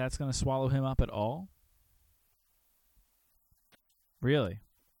think that that's going to swallow him up at all? Really?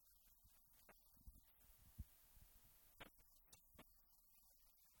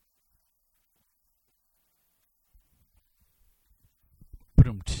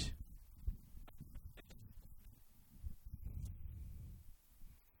 Ba-dum-tsh.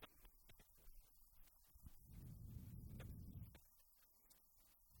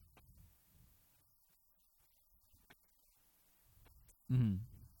 Mm-hmm.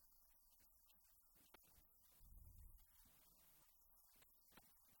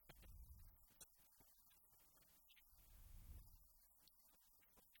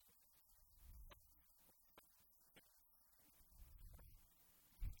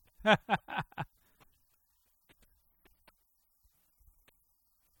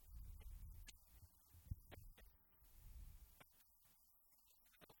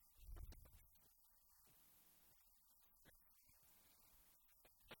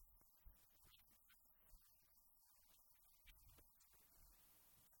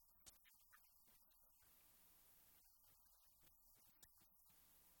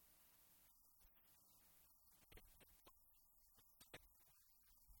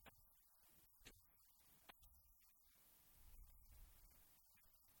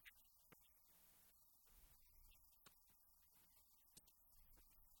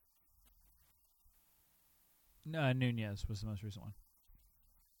 Nunez was the most recent one.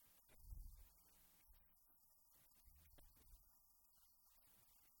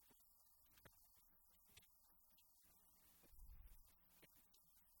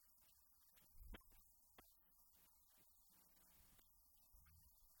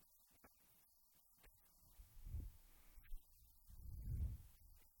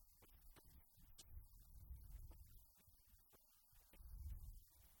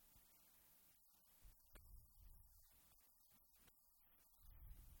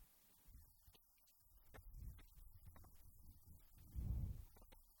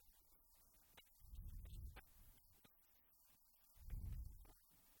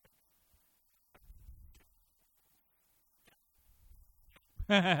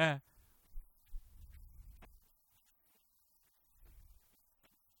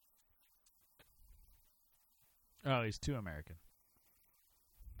 Oh, he's too American.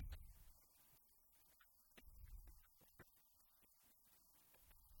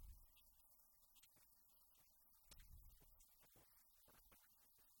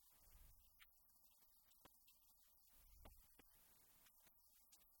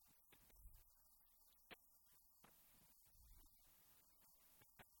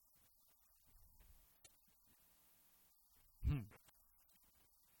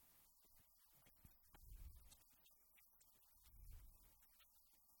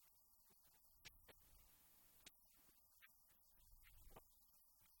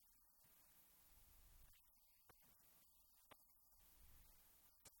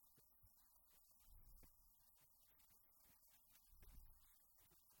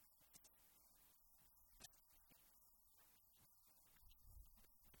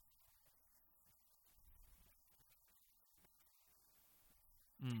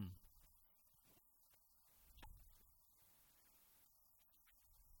 Mm.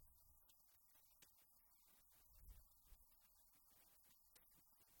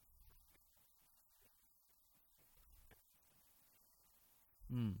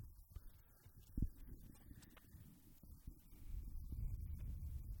 Mm.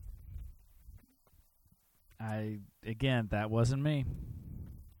 Again, that wasn't me.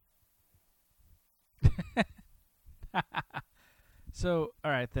 So,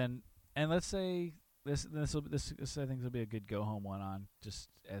 all right then, and let's say this I think will be a good go home one on just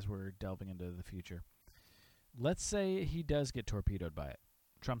as we're delving into the future. Let's say he does get torpedoed by it.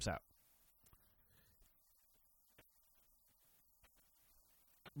 Trump's out.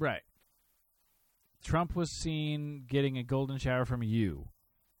 Right. Trump was seen getting a golden shower from you.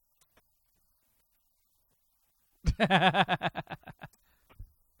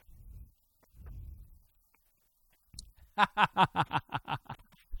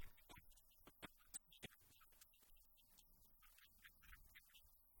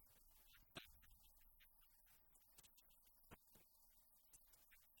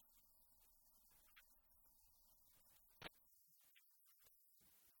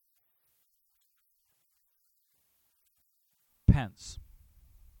 Pence.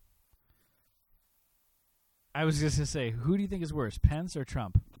 I was just going to say, who do you think is worse, Pence or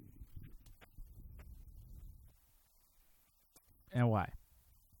Trump? And why?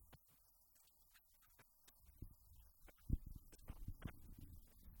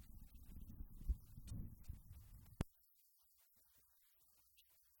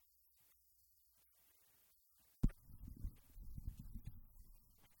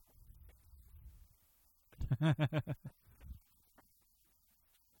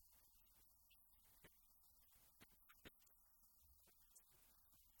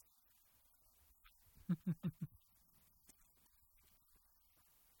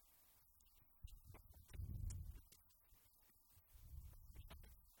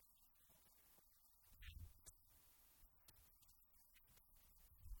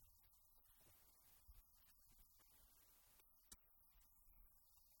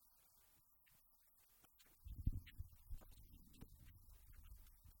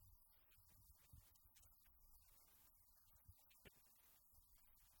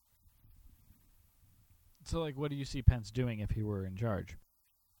 So, like, what do you see Pence doing if he were in charge?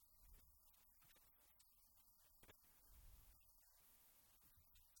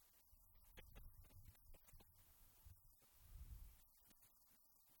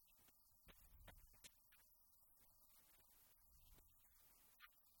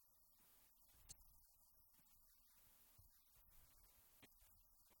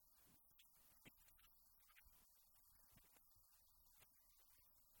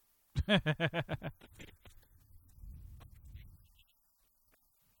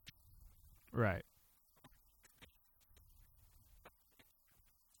 Right.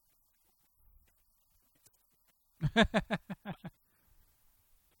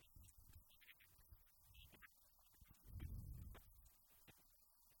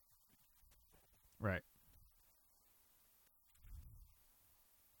 Right.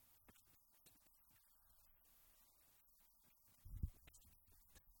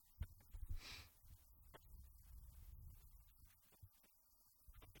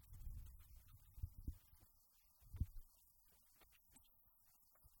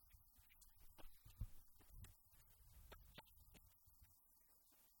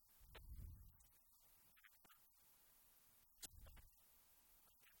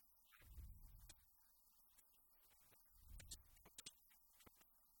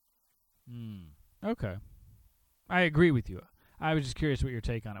 Okay. I agree with you. I was just curious what your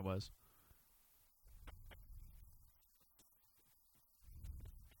take on it was.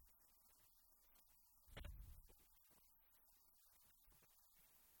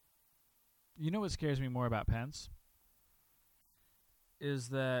 You know what scares me more about Pence? Is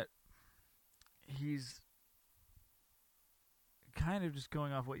that he's kind of just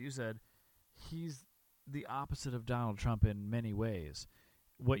going off what you said. He's the opposite of Donald Trump in many ways.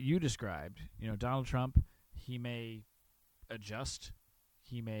 What you described, Donald Trump, he may adjust,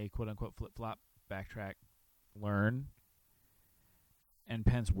 he may quote unquote flip flop, backtrack, learn, and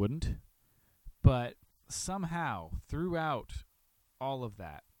Pence wouldn't. But somehow, throughout all of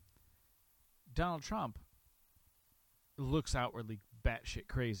that, Donald Trump looks outwardly batshit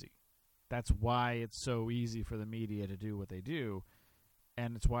crazy. That's why it's so easy for the media to do what they do,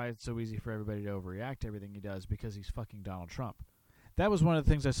 and it's why it's so easy for everybody to overreact to everything he does, because he's fucking Donald Trump. That was one of the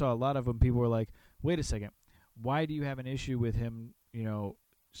things I saw a lot of when people were like, wait a second, why do you have an issue with him,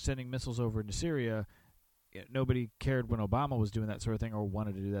 sending missiles over into Syria nobody cared when Obama was doing that sort of thing or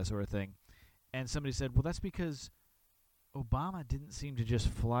wanted to do that sort of thing. And somebody said, well, that's because Obama didn't seem to just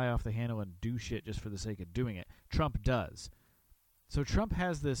fly off the handle and do shit just for the sake of doing it. Trump does. So Trump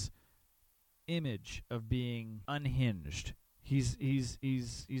has this image of being unhinged. He's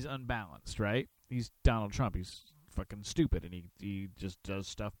unbalanced, right? He's Donald Trump. He's fucking stupid, and he just does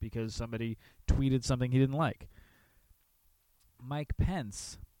stuff because somebody tweeted something he didn't like. Mike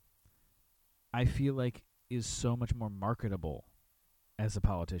Pence, I feel like, is so much more marketable as a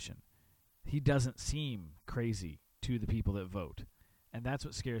politician. He doesn't seem crazy to the people that vote. And that's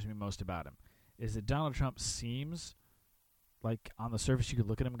what scares me most about him, is that Donald Trump seems like on the surface you could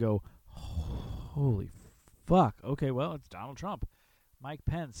look at him and go, holy fuck, okay, well, it's Donald Trump. Mike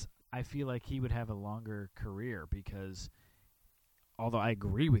Pence, I feel like he would have a longer career because, although I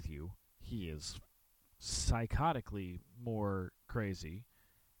agree with you, he is psychotically more crazy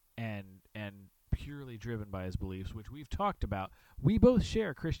and purely driven by his beliefs, which we've talked about. We both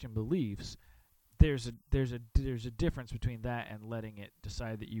share Christian beliefs. There's a difference between that and letting it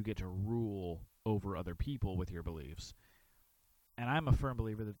decide that you get to rule over other people with your beliefs. And I'm a firm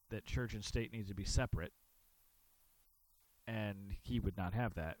believer that church and state needs to be separate. And he would not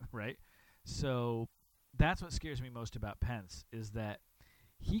have that, right? So that's what scares me most about Pence, is that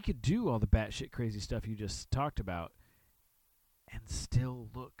he could do all the batshit crazy stuff you just talked about and still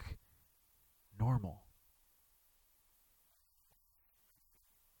look normal.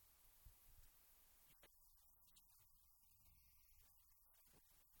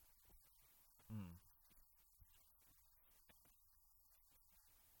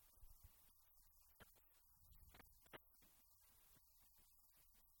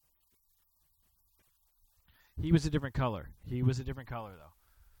 He was a different color. He was a different color, though.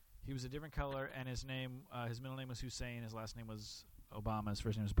 He was a different color, and his middle name was Hussein. His last name was Obama. His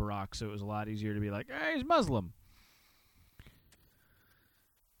first name was Barack, so it was a lot easier to be like, hey, he's Muslim.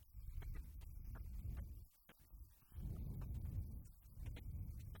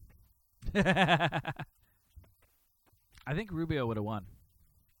 I think Rubio would have won.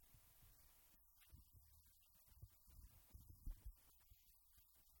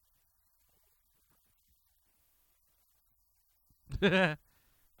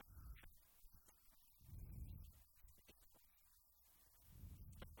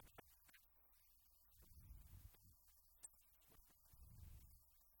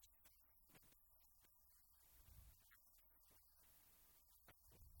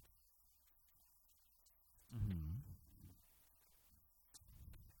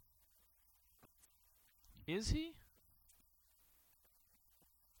 Is he?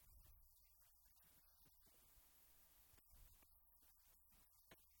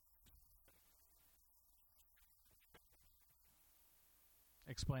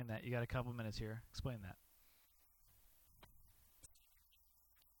 Explain that. You got a couple minutes here. Explain that.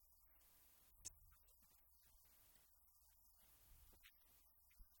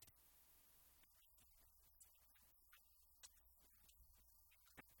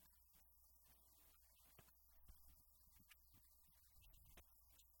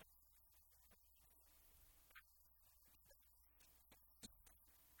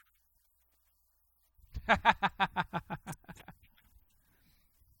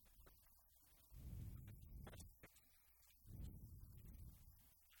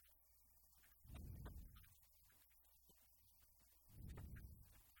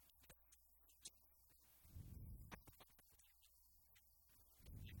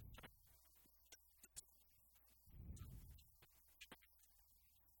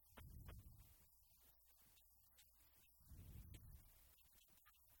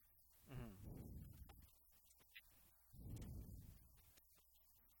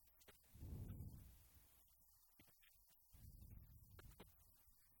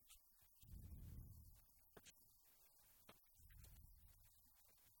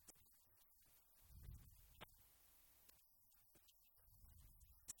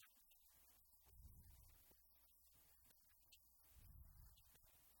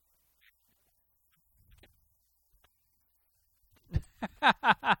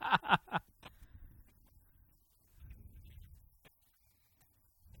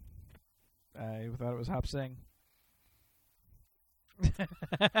 I thought it was Hop Sing.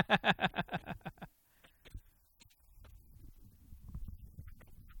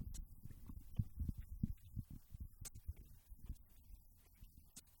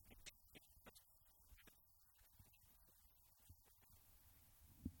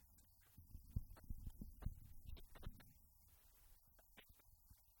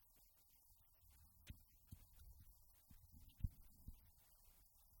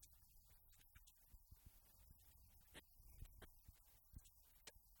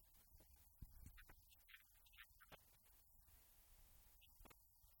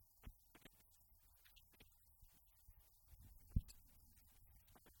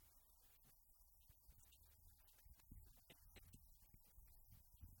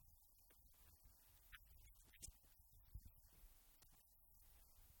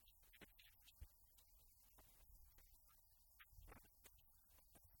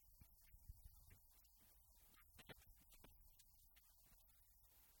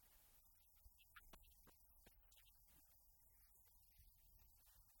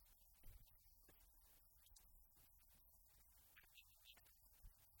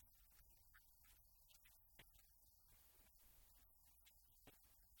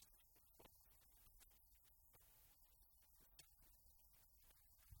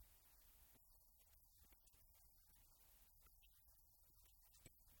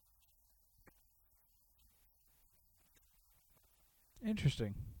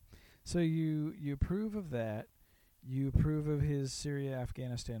 Interesting. So you approve of that. You approve of his Syria,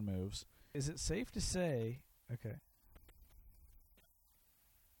 Afghanistan moves. Is it safe to say... Okay.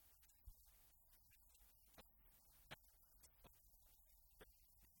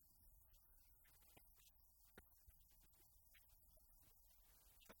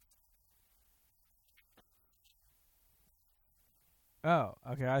 Oh,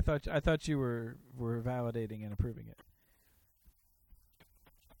 okay. I thought you were validating and approving it.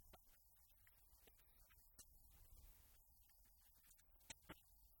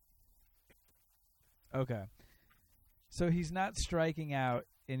 Okay. So he's not striking out,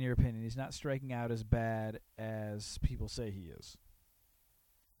 in your opinion, he's not striking out as bad as people say he is.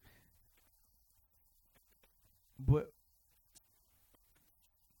 What?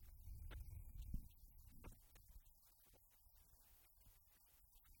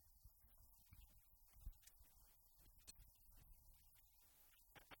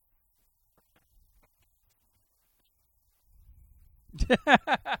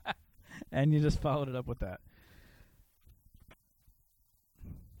 And you just followed it up with that.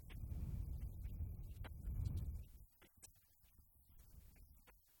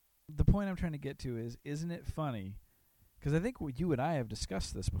 The point I'm trying to get to is, isn't it funny? Because I think you and I have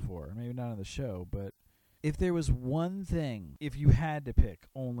discussed this before, maybe not on the show, but if there was one thing, if you had to pick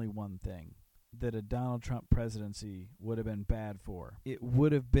only one thing that a Donald Trump presidency would have been bad for, it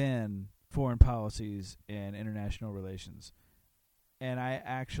would have been foreign policies and international relations. And I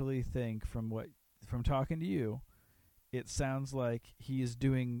actually think from talking to you, it sounds like he is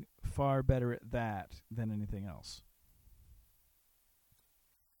doing far better at that than anything else.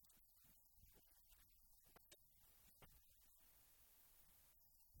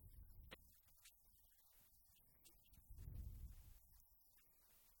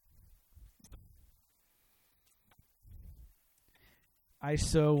 I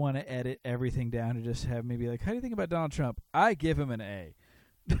so want to edit everything down to just have me be like, how do you think about Donald Trump? I give him an A.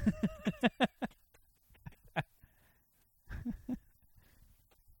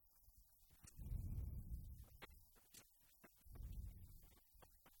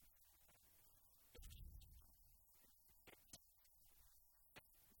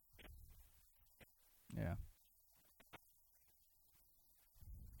 Yeah.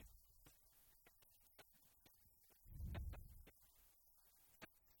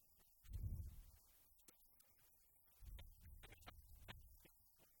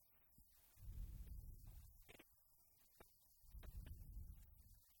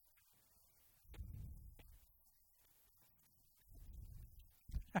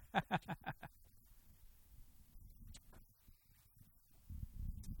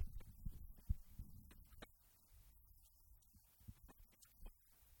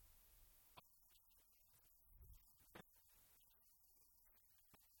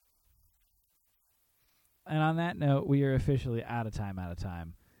 And on that note, we are officially out of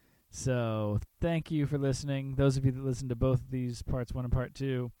time. So thank you for listening. Those of you that listened to both of these, parts 1 and part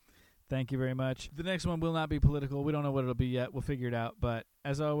 2, thank you very much. The next one will not be political. We don't know what it'll be yet. We'll figure it out. But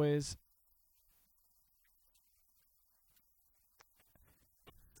as always,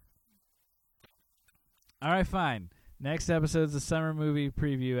 all right, fine. Next episode's the summer movie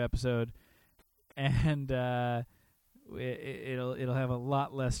preview episode, and it'll have a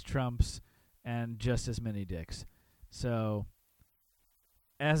lot less Trumps and just as many dicks. So,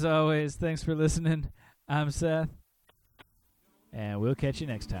 as always, thanks for listening. I'm Seth, and we'll catch you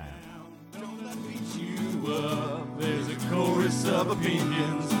next time. Don't let me beat you up. There's a chorus of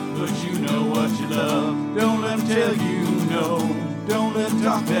opinions, but you know what you love. Don't let them tell you no. Don't let them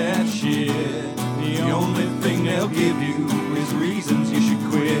talk that shit. The only thing they'll give you is reasons you should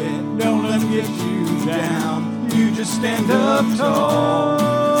quit. Don't let them get you down. You just stand up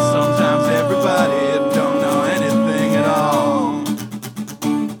tall. Sometimes everybody don't know anything at all.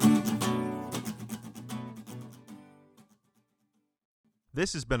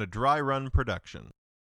 This has been a Dry Run production.